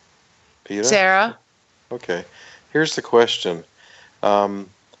 Peter. Sarah. Okay. Here's the question. Why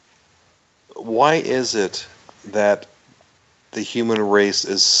is it that the human race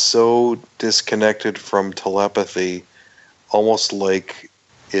is so disconnected from telepathy, almost like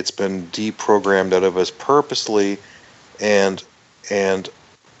it's been deprogrammed out of us purposely, and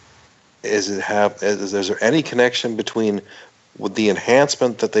is there any connection between with the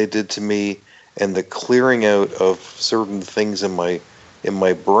enhancement that they did to me and the clearing out of certain things in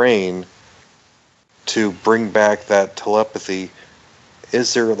my brain to bring back that telepathy?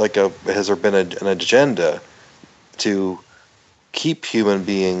 Has there been an agenda to keep human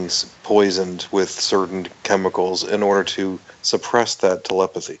beings poisoned with certain chemicals in order to suppress that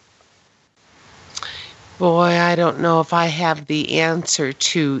telepathy? Boy, I don't know if I have the answer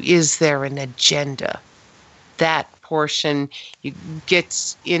to, is there an agenda? That portion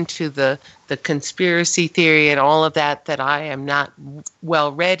gets into the conspiracy theory and all of that I am not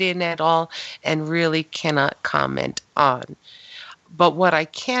well read in at all and really cannot comment on. But what I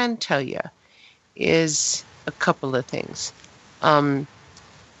can tell you is a couple of things. Hang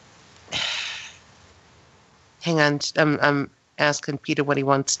on, I'm asking Peter what he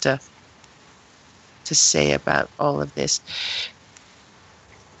wants to say about all of this.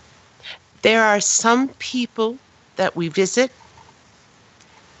 There are some people that we visit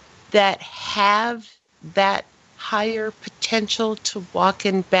that have that higher potential to walk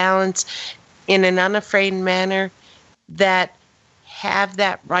in balance in an unafraid manner, that have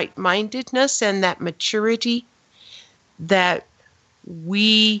that right-mindedness and that maturity that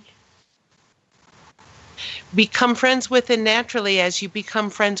we become friends with, and naturally, as you become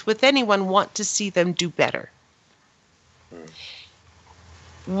friends with anyone, want to see them do better.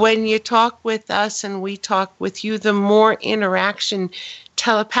 When you talk with us and we talk with you, the more interaction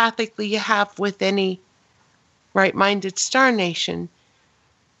telepathically you have with any right-minded Star Nation,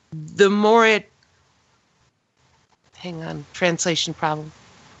 the more it... Hang on, translation problem.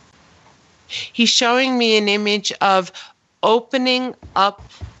 He's showing me an image of opening up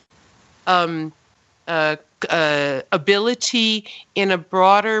ability in a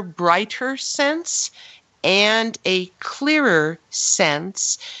broader, brighter sense and a clearer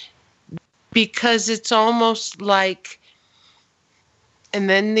sense, because it's almost like, and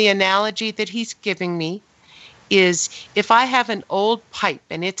then the analogy that he's giving me is, if I have an old pipe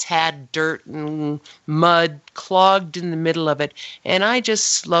and it's had dirt and mud clogged in the middle of it, and I just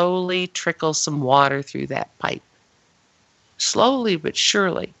slowly trickle some water through that pipe, slowly but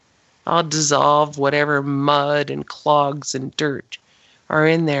surely, I'll dissolve whatever mud and clogs and dirt are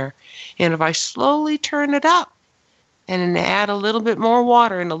in there. And if I slowly turn it up and add a little bit more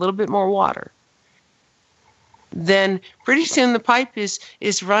water and a little bit more water, then pretty soon the pipe is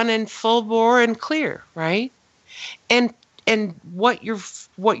running full bore and clear, right? And what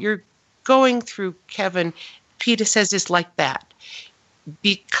you're going through, Kevin, Peter says, is like that.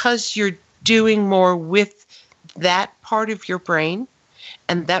 Because you're doing more with that part of your brain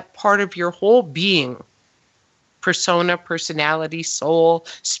and that part of your whole being, persona, personality, soul,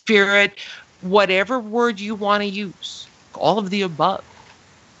 spirit, whatever word you want to use, all of the above.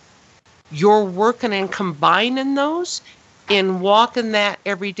 You're working and combining those and walking that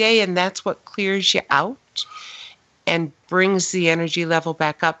every day, and that's what clears you out and brings the energy level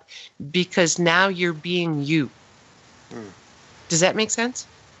back up, because now you're being you. Does that make sense?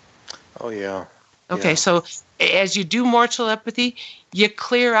 Oh, yeah. Okay, yeah. So as you do more telepathy, you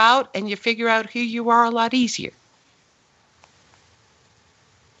clear out and you figure out who you are a lot easier.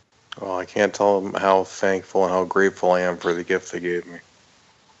 Well, I can't tell them how thankful and how grateful I am for the gift they gave me.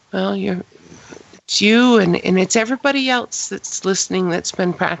 Well, it's you and it's everybody else that's listening that's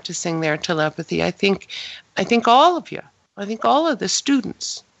been practicing their telepathy. I think all of you, I think all of the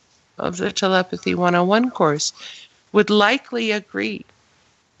students of the Telepathy 101 course would likely agree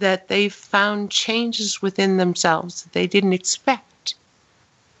that they found changes within themselves that they didn't expect.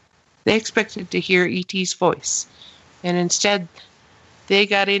 They expected to hear E.T.'s voice, and instead they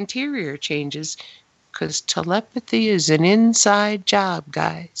got interior changes, because telepathy is an inside job,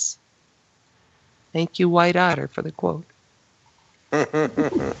 guys. Thank you, White Otter, for the quote.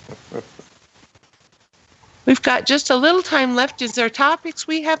 We've got just a little time left. Is there topics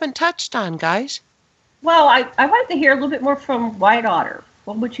we haven't touched on, guys? Well, I wanted to hear a little bit more from White Otter.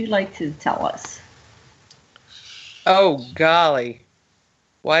 What would you like to tell us? Oh, golly.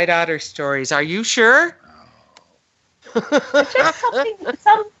 White Otter stories. Are you sure? Just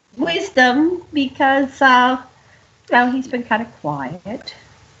some wisdom, because he's been kind of quiet.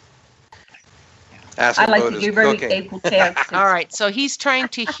 I like to give every equal chance. All right, so he's trying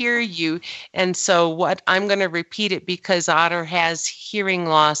to hear you, and so what I'm going to repeat it because Otter has hearing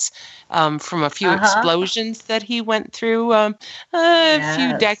loss from a few explosions that he went through a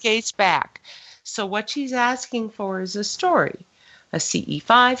few decades back. So what she's asking for is a story, a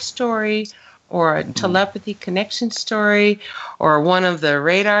CE5 story, or a telepathy connection story, or one of the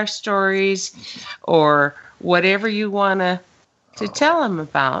radar stories, or whatever you want to tell him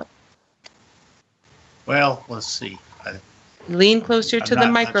about. Well, let's see. Lean closer to the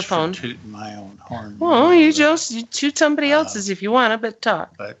microphone. I'm not tooting my own horn. Well, you shoot somebody else's if you want to, but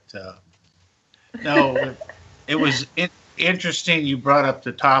talk. But no, it was interesting you brought up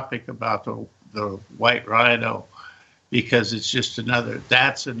the topic about the white rhino, because it's just another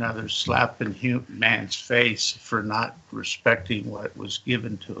slap in man's face for not respecting what was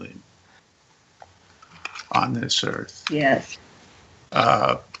given to him on this earth. Yes.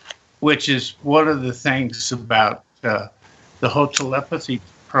 Which is one of the things about the whole telepathy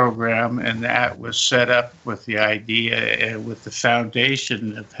program, and that was set up with the idea and with the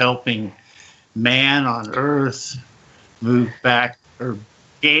foundation of helping man on Earth move back or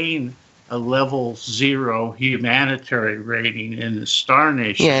gain a level 0 humanitarian rating in the Star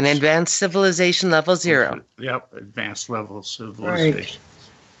Nation. Yeah, an advanced civilization level 0. Yep, advanced level civilization. Right.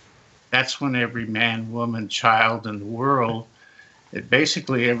 That's when every man, woman, child in the world,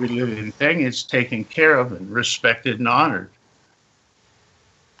 basically every living thing, is taken care of and respected and honored.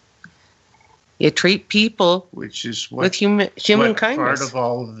 You treat people which is with human kindness. Part of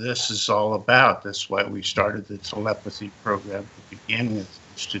all of this is all about. That's why we started the telepathy program to begin with,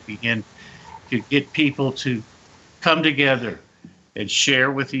 to get people to come together and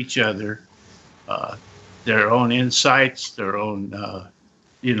share with each other their own insights, their own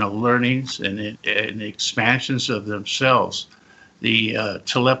learnings and expansions of themselves. The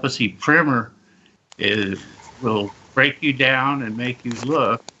telepathy primer will break you down and make you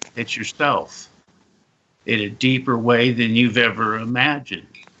look at yourself in a deeper way than you've ever imagined.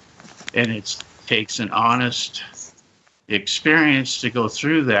 And it takes an honest experience to go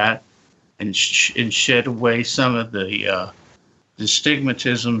through that and shed away some of the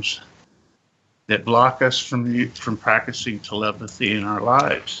stigmatisms that block us from practicing telepathy in our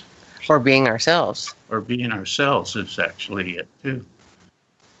lives. Or being ourselves. Or being ourselves is actually it, too.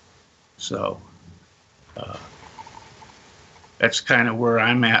 So that's kind of where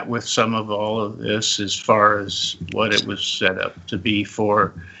I'm at with some of all of this as far as what it was set up to be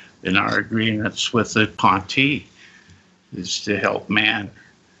for in our agreements with the Ponte, is to help man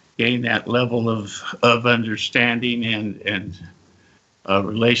gain that level of understanding and a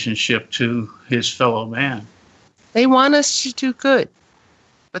relationship to his fellow man. They want us to do good,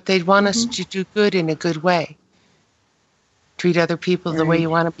 but they want us to do good in a good way. Treat other people the way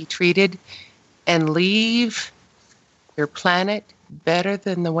you want to be treated, and leave your planet better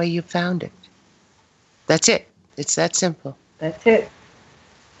than the way you found it. That's it. It's that simple. That's it.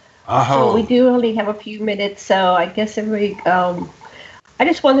 So we do only have a few minutes, so I guess everybody. I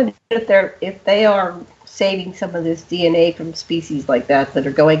just wondered if they are saving some of this DNA from species like that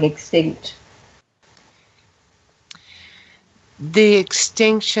are going extinct. The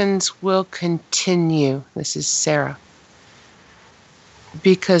extinctions will continue. This is Sarah.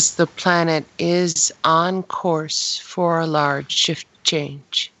 Because the planet is on course for a large shift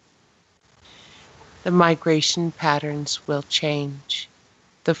change. The migration patterns will change.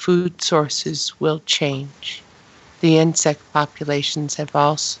 The food sources will change. The insect populations have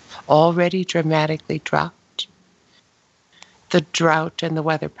already dramatically dropped. The drought and the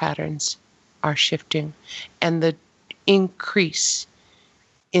weather patterns are shifting, and the increase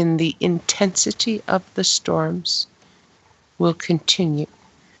in the intensity of the storms will continue.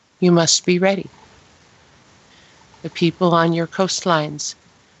 You must be ready. The people on your coastlines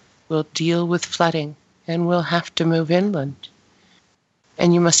will deal with flooding and will have to move inland.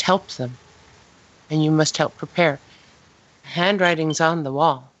 And you must help them. And you must help prepare. Handwriting's on the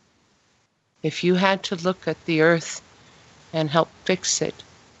wall. If you had to look at the earth and help fix it,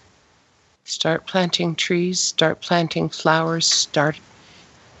 start planting trees, start planting flowers, start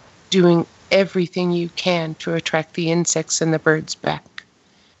doing everything you can to attract the insects and the birds back.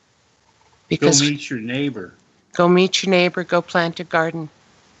 Because go meet your neighbor. Go meet your neighbor. Go plant a garden.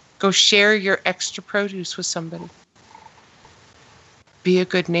 Go share your extra produce with somebody. Be a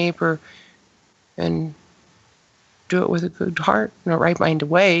good neighbor and do it with a good heart and a right-minded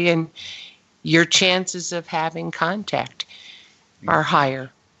way, and your chances of having contact are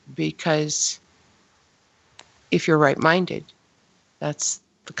higher, because if you're right-minded, that's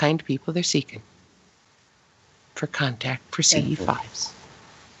the kind of people they're seeking for contact for CE5s.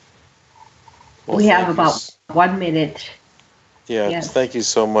 Well, we have about 1 minute. Yeah, Yes. Thank you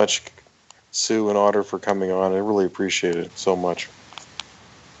so much, Sue and Otter, for coming on. I really appreciate it so much.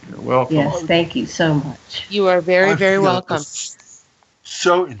 You're welcome. Yes, thank you so much. You are very, I very feel welcome.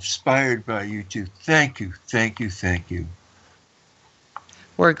 So inspired by you two. Thank you, thank you, thank you.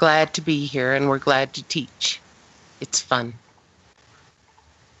 We're glad to be here, and we're glad to teach. It's fun.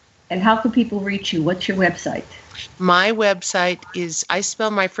 And how can people reach you? What's your website? My website is, I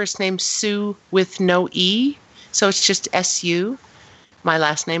spell my first name Sue with no E, so it's just S-U. My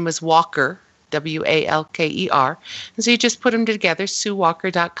last name is Walker, W-A-L-K-E-R. And so you just put them together,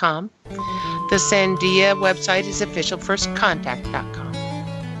 SueWalker.com. The Sandia website is officialfirstcontact.com.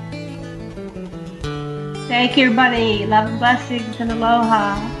 Thank you, everybody. Love and blessings and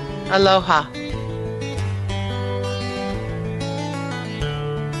aloha. Aloha.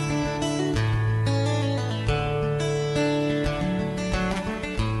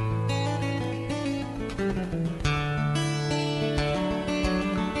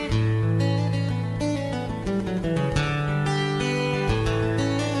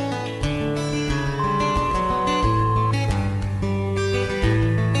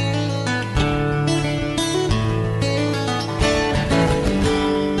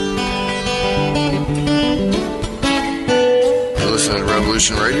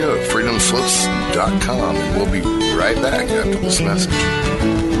 Revolution Radio at freedomslips.com, and we'll be right back after this message.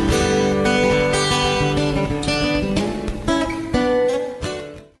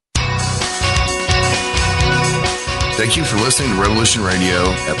 Thank you for listening to Revolution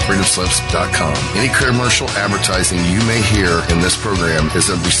Radio at freedomslips.com. Any commercial advertising you may hear in this program is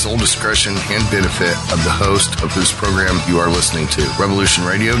of the sole discretion and benefit of the host of whose program you are listening to. Revolution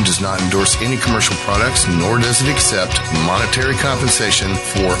Radio does not endorse any commercial products, nor does it accept monetary compensation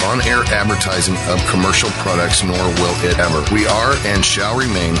for on-air advertising of commercial products, nor will it ever. We are and shall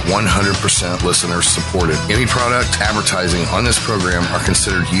remain 100% listener supported. Any product advertising on this program are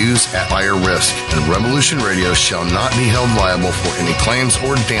considered used at buyer risk, and Revolution Radio shall not be held liable for any claims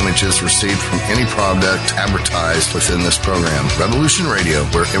or damages received from any product advertised within this program. Revolution Radio,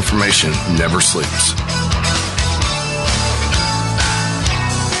 where information never sleeps.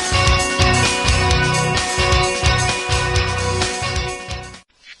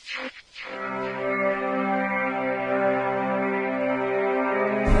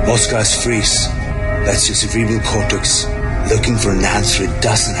 Most guys freeze. That's your cerebral cortex looking for an answer it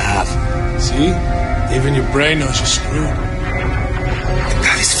doesn't have. See? Even your brain knows you're screwed. Your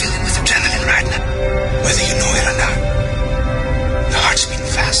body's filling with adrenaline right now, whether you know it or not. Your heart's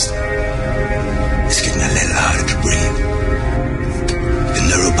beating fast. It's getting a little harder to breathe. The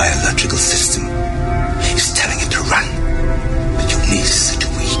neurobiological system is telling it to run, but your knees are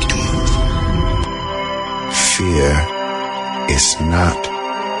too weak to move. Fear is not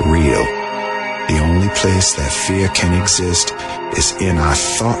real. The only place that fear can exist is in our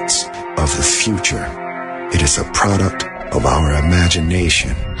thoughts of the future. It is a product of our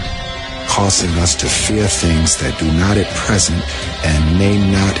imagination, causing us to fear things that do not at present and may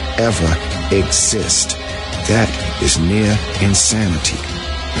not ever exist. That is near insanity.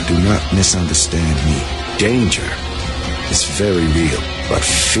 Do not misunderstand me. Danger is very real, but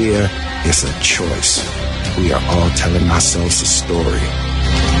fear is a choice. We are all telling ourselves a story.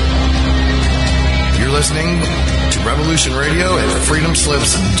 You're listening to Revolution Radio at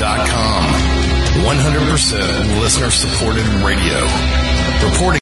freedomslips.com. 100% listener-supported radio. Reporting